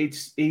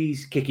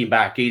kicking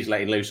back. He's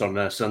letting loose on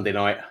a Sunday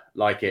night.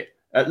 Like it.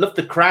 Love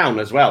The Crown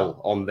as well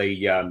on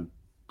the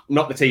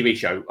not the TV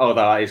show. Oh,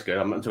 that is good.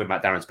 I'm talking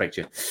about Darren's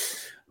picture.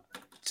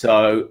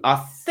 So I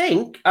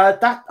think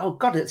that. Oh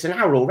God, it's an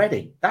hour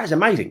already. That is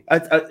amazing.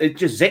 It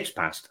just zips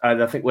past,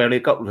 and I think we only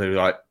got through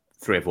like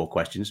 3 or 4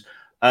 questions.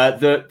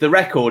 The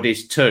record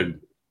is 2.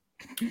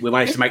 We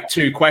managed to make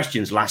 2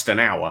 questions last an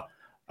hour.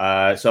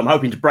 So I'm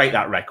hoping to break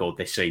that record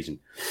this season.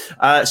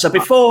 So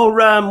before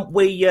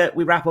we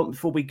wrap up,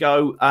 before we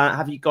go,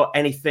 have you got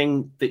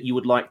anything that you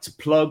would like to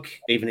plug,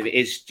 even if it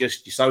is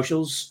just your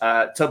socials?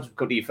 Tubbs, we'll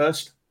come to you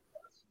first.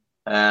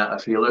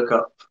 If you look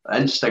up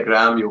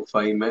Instagram, you'll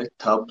find me,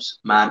 Tubbs,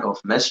 Man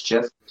of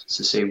Mischief. It's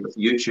the same with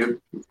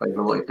YouTube. You'll find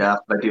a lot of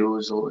daft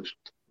videos, a lot of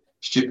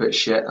stupid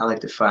shit I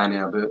like to find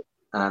out about.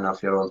 And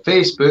if you're on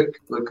Facebook,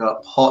 look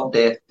up Hot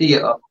Death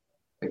Theatre.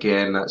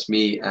 Again, that's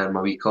me and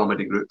my wee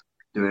comedy group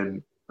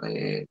doing.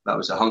 That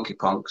was the Hunky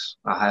Punks.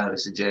 I highly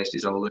suggest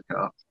you all look it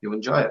up. You'll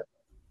enjoy it.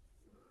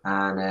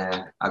 And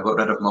I got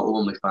rid of my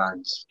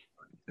OnlyFans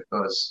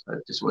because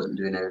it just wasn't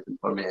doing anything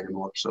for me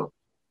anymore. So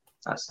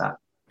that's that.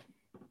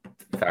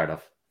 Fair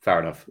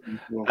enough.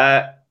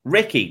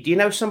 Ricky, do you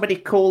know somebody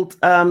called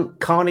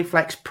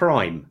Carniflex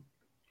Prime?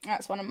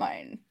 That's one of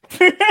mine.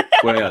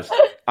 Well, yes.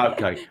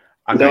 Okay.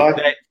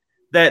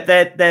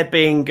 They're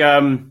being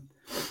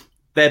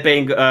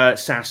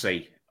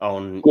sassy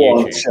on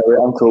YouTube. Sorry,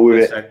 I'm cool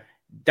with it. So,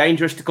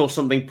 dangerous to call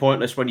something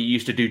pointless when you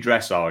used to do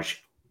dressage.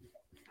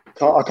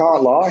 I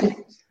can't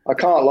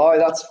lie.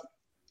 That's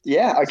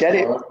I get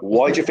it.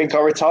 Why do you think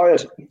I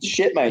retired?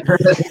 Shit, mate.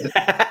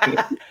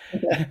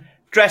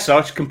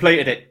 Dressage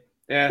completed it.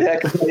 Yeah,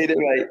 completed it,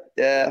 mate.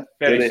 Yeah,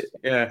 did it.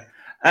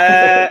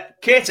 Yeah.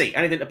 Katie,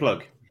 anything to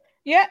plug?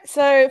 Yeah,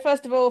 so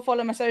first of all,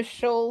 follow my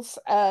socials,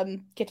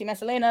 Kitty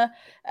Messalina.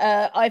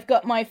 I've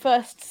got my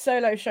first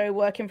solo show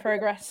work in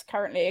progress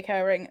currently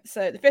occurring.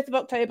 So the 5th of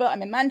October,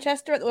 I'm in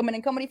Manchester at the Women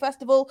in Comedy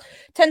Festival.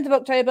 10th of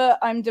October,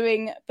 I'm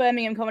doing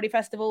Birmingham Comedy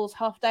Festival's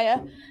half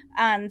dayer.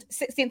 And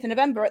 16th of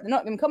November at the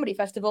Nottingham Comedy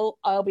Festival,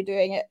 I'll be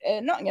doing it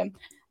in Nottingham.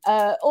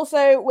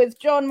 Also, with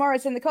John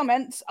Morris in the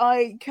comments,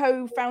 I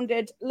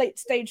co-founded Late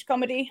Stage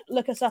Comedy.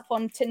 Look us up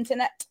on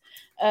Tinternet.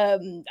 I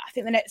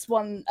think the next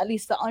one, at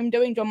least that I'm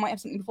doing, John might have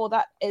something before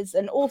that, is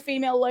an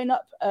all-female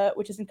lineup,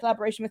 which is in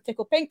collaboration with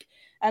Tickle Pink,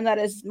 and that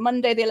is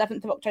Monday the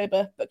 11th of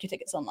October. Book your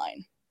tickets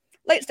online.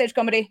 Late Stage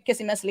Comedy,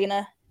 Kissy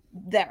Messalina.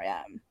 There I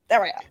am.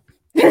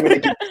 I'm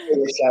going to give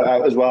a shout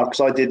out as well,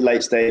 because I did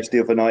Late Stage the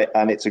other night,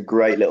 and it's a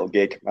great little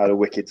gig. I had a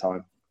wicked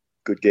time.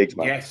 Good gigs,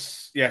 man.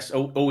 Yes.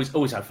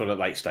 Always had fun at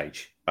Late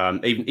Stage.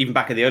 Even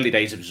back in the early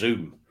days of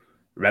Zoom.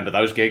 Remember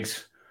those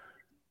gigs?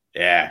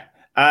 Yeah.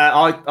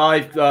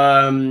 I've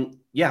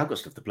got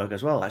stuff to plug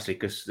as well, actually,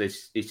 because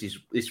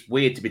it's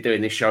weird to be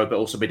doing this show, but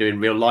also be doing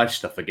real life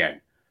stuff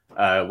again.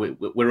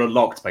 We're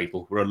unlocked,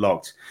 people. We're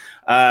unlocked.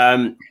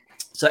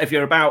 So if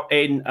you're about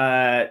in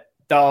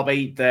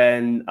Derby,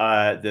 then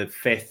the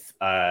 5th,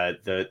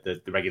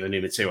 the regular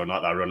new material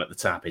night that I run at the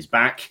Tap is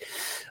back.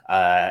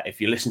 If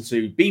you listen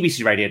to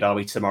BBC Radio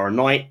Derby tomorrow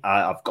night,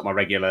 I've got my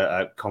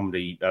regular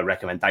comedy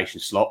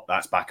recommendation slot.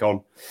 That's back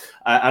on.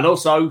 And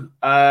also,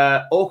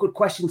 Awkward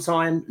Question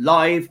Time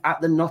live at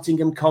the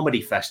Nottingham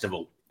Comedy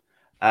Festival.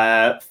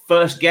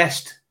 First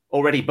guest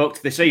already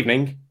booked this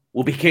evening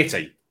will be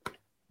Kitty.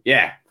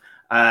 Yeah.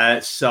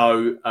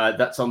 So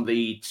that's on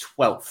the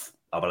 12th,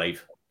 I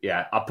believe.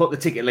 Yeah, I put the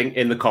ticket link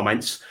in the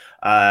comments.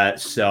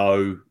 The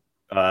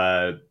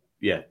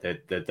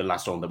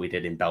last one that we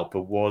did in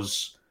Belper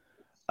was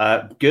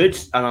good,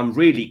 and I'm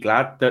really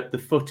glad that the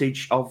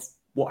footage of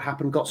what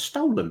happened got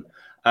stolen,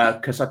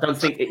 because I don't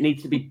think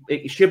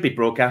it should be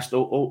broadcast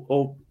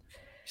or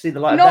see the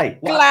light of day.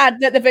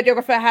 Glad that the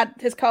videographer had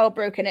his car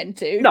broken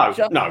into. No.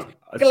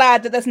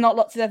 Glad that there's not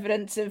lots of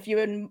evidence of you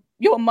and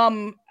your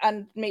mum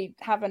and me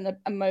having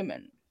a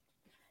moment.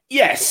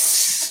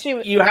 Yes,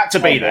 you had to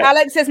be there.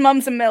 Alex's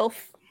mum's a MILF.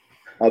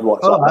 I'd watch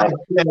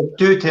that.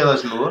 Do tell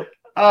us more.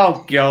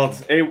 Oh God!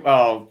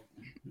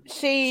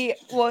 She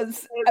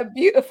was a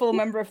beautiful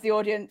member of the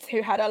audience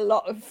who had a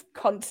lot of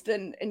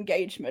constant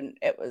engagement.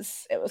 It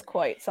was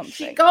quite something.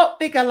 She got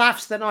bigger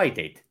laughs than I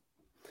did,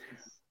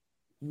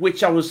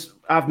 which I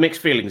have mixed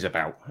feelings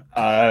about.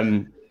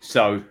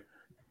 So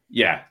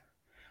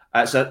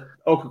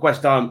Awkward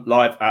Quest Time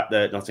live at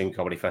the Nottingham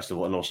Comedy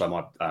Festival, and also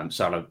my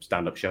solo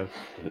stand-up show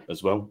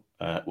as well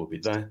will be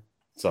there.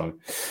 So,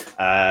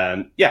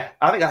 I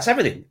think that's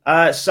everything.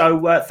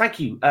 So thank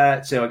you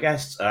to our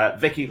guests,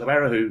 Vicky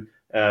Lavera, who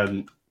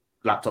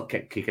laptop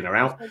kept kicking her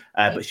out,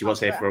 but she was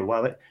here for a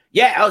while.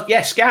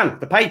 Scan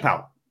the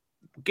PayPal.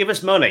 Give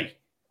us money.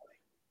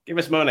 In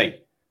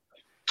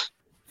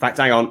fact,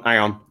 hang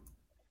on.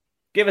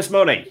 Give us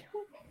money.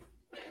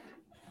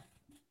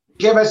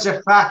 Give us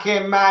your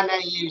fucking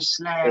money, you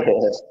slave.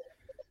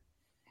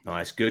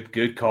 Nice,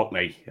 good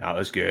Cockney. That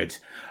was good.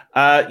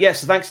 So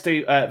thanks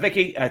to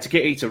Vicky, to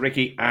Kitty, to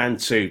Ricky, and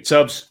to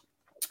Tubbs.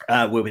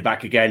 We'll be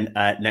back again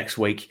next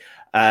week,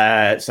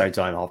 same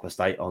time,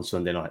 8:30 on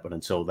Sunday night. But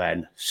until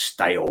then,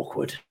 stay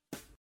awkward.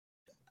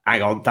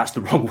 Hang on, that's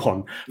the wrong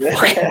one.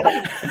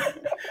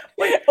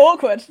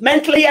 Awkward.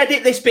 Mentally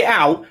edit this bit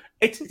out.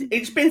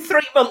 It's been 3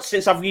 months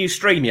since I've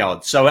used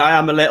StreamYard, so I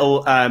am a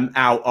little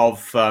out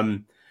of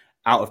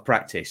out of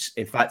practice.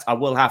 In fact, I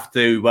will have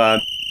to...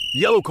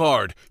 Yellow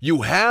card.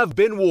 You have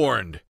been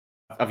warned.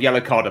 I've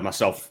yellow carded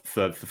myself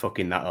for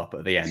fucking that up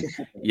at the end.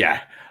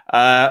 Yeah.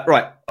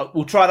 Right.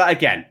 We'll try that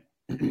again.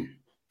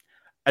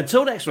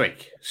 Until next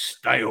week,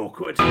 stay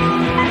awkward.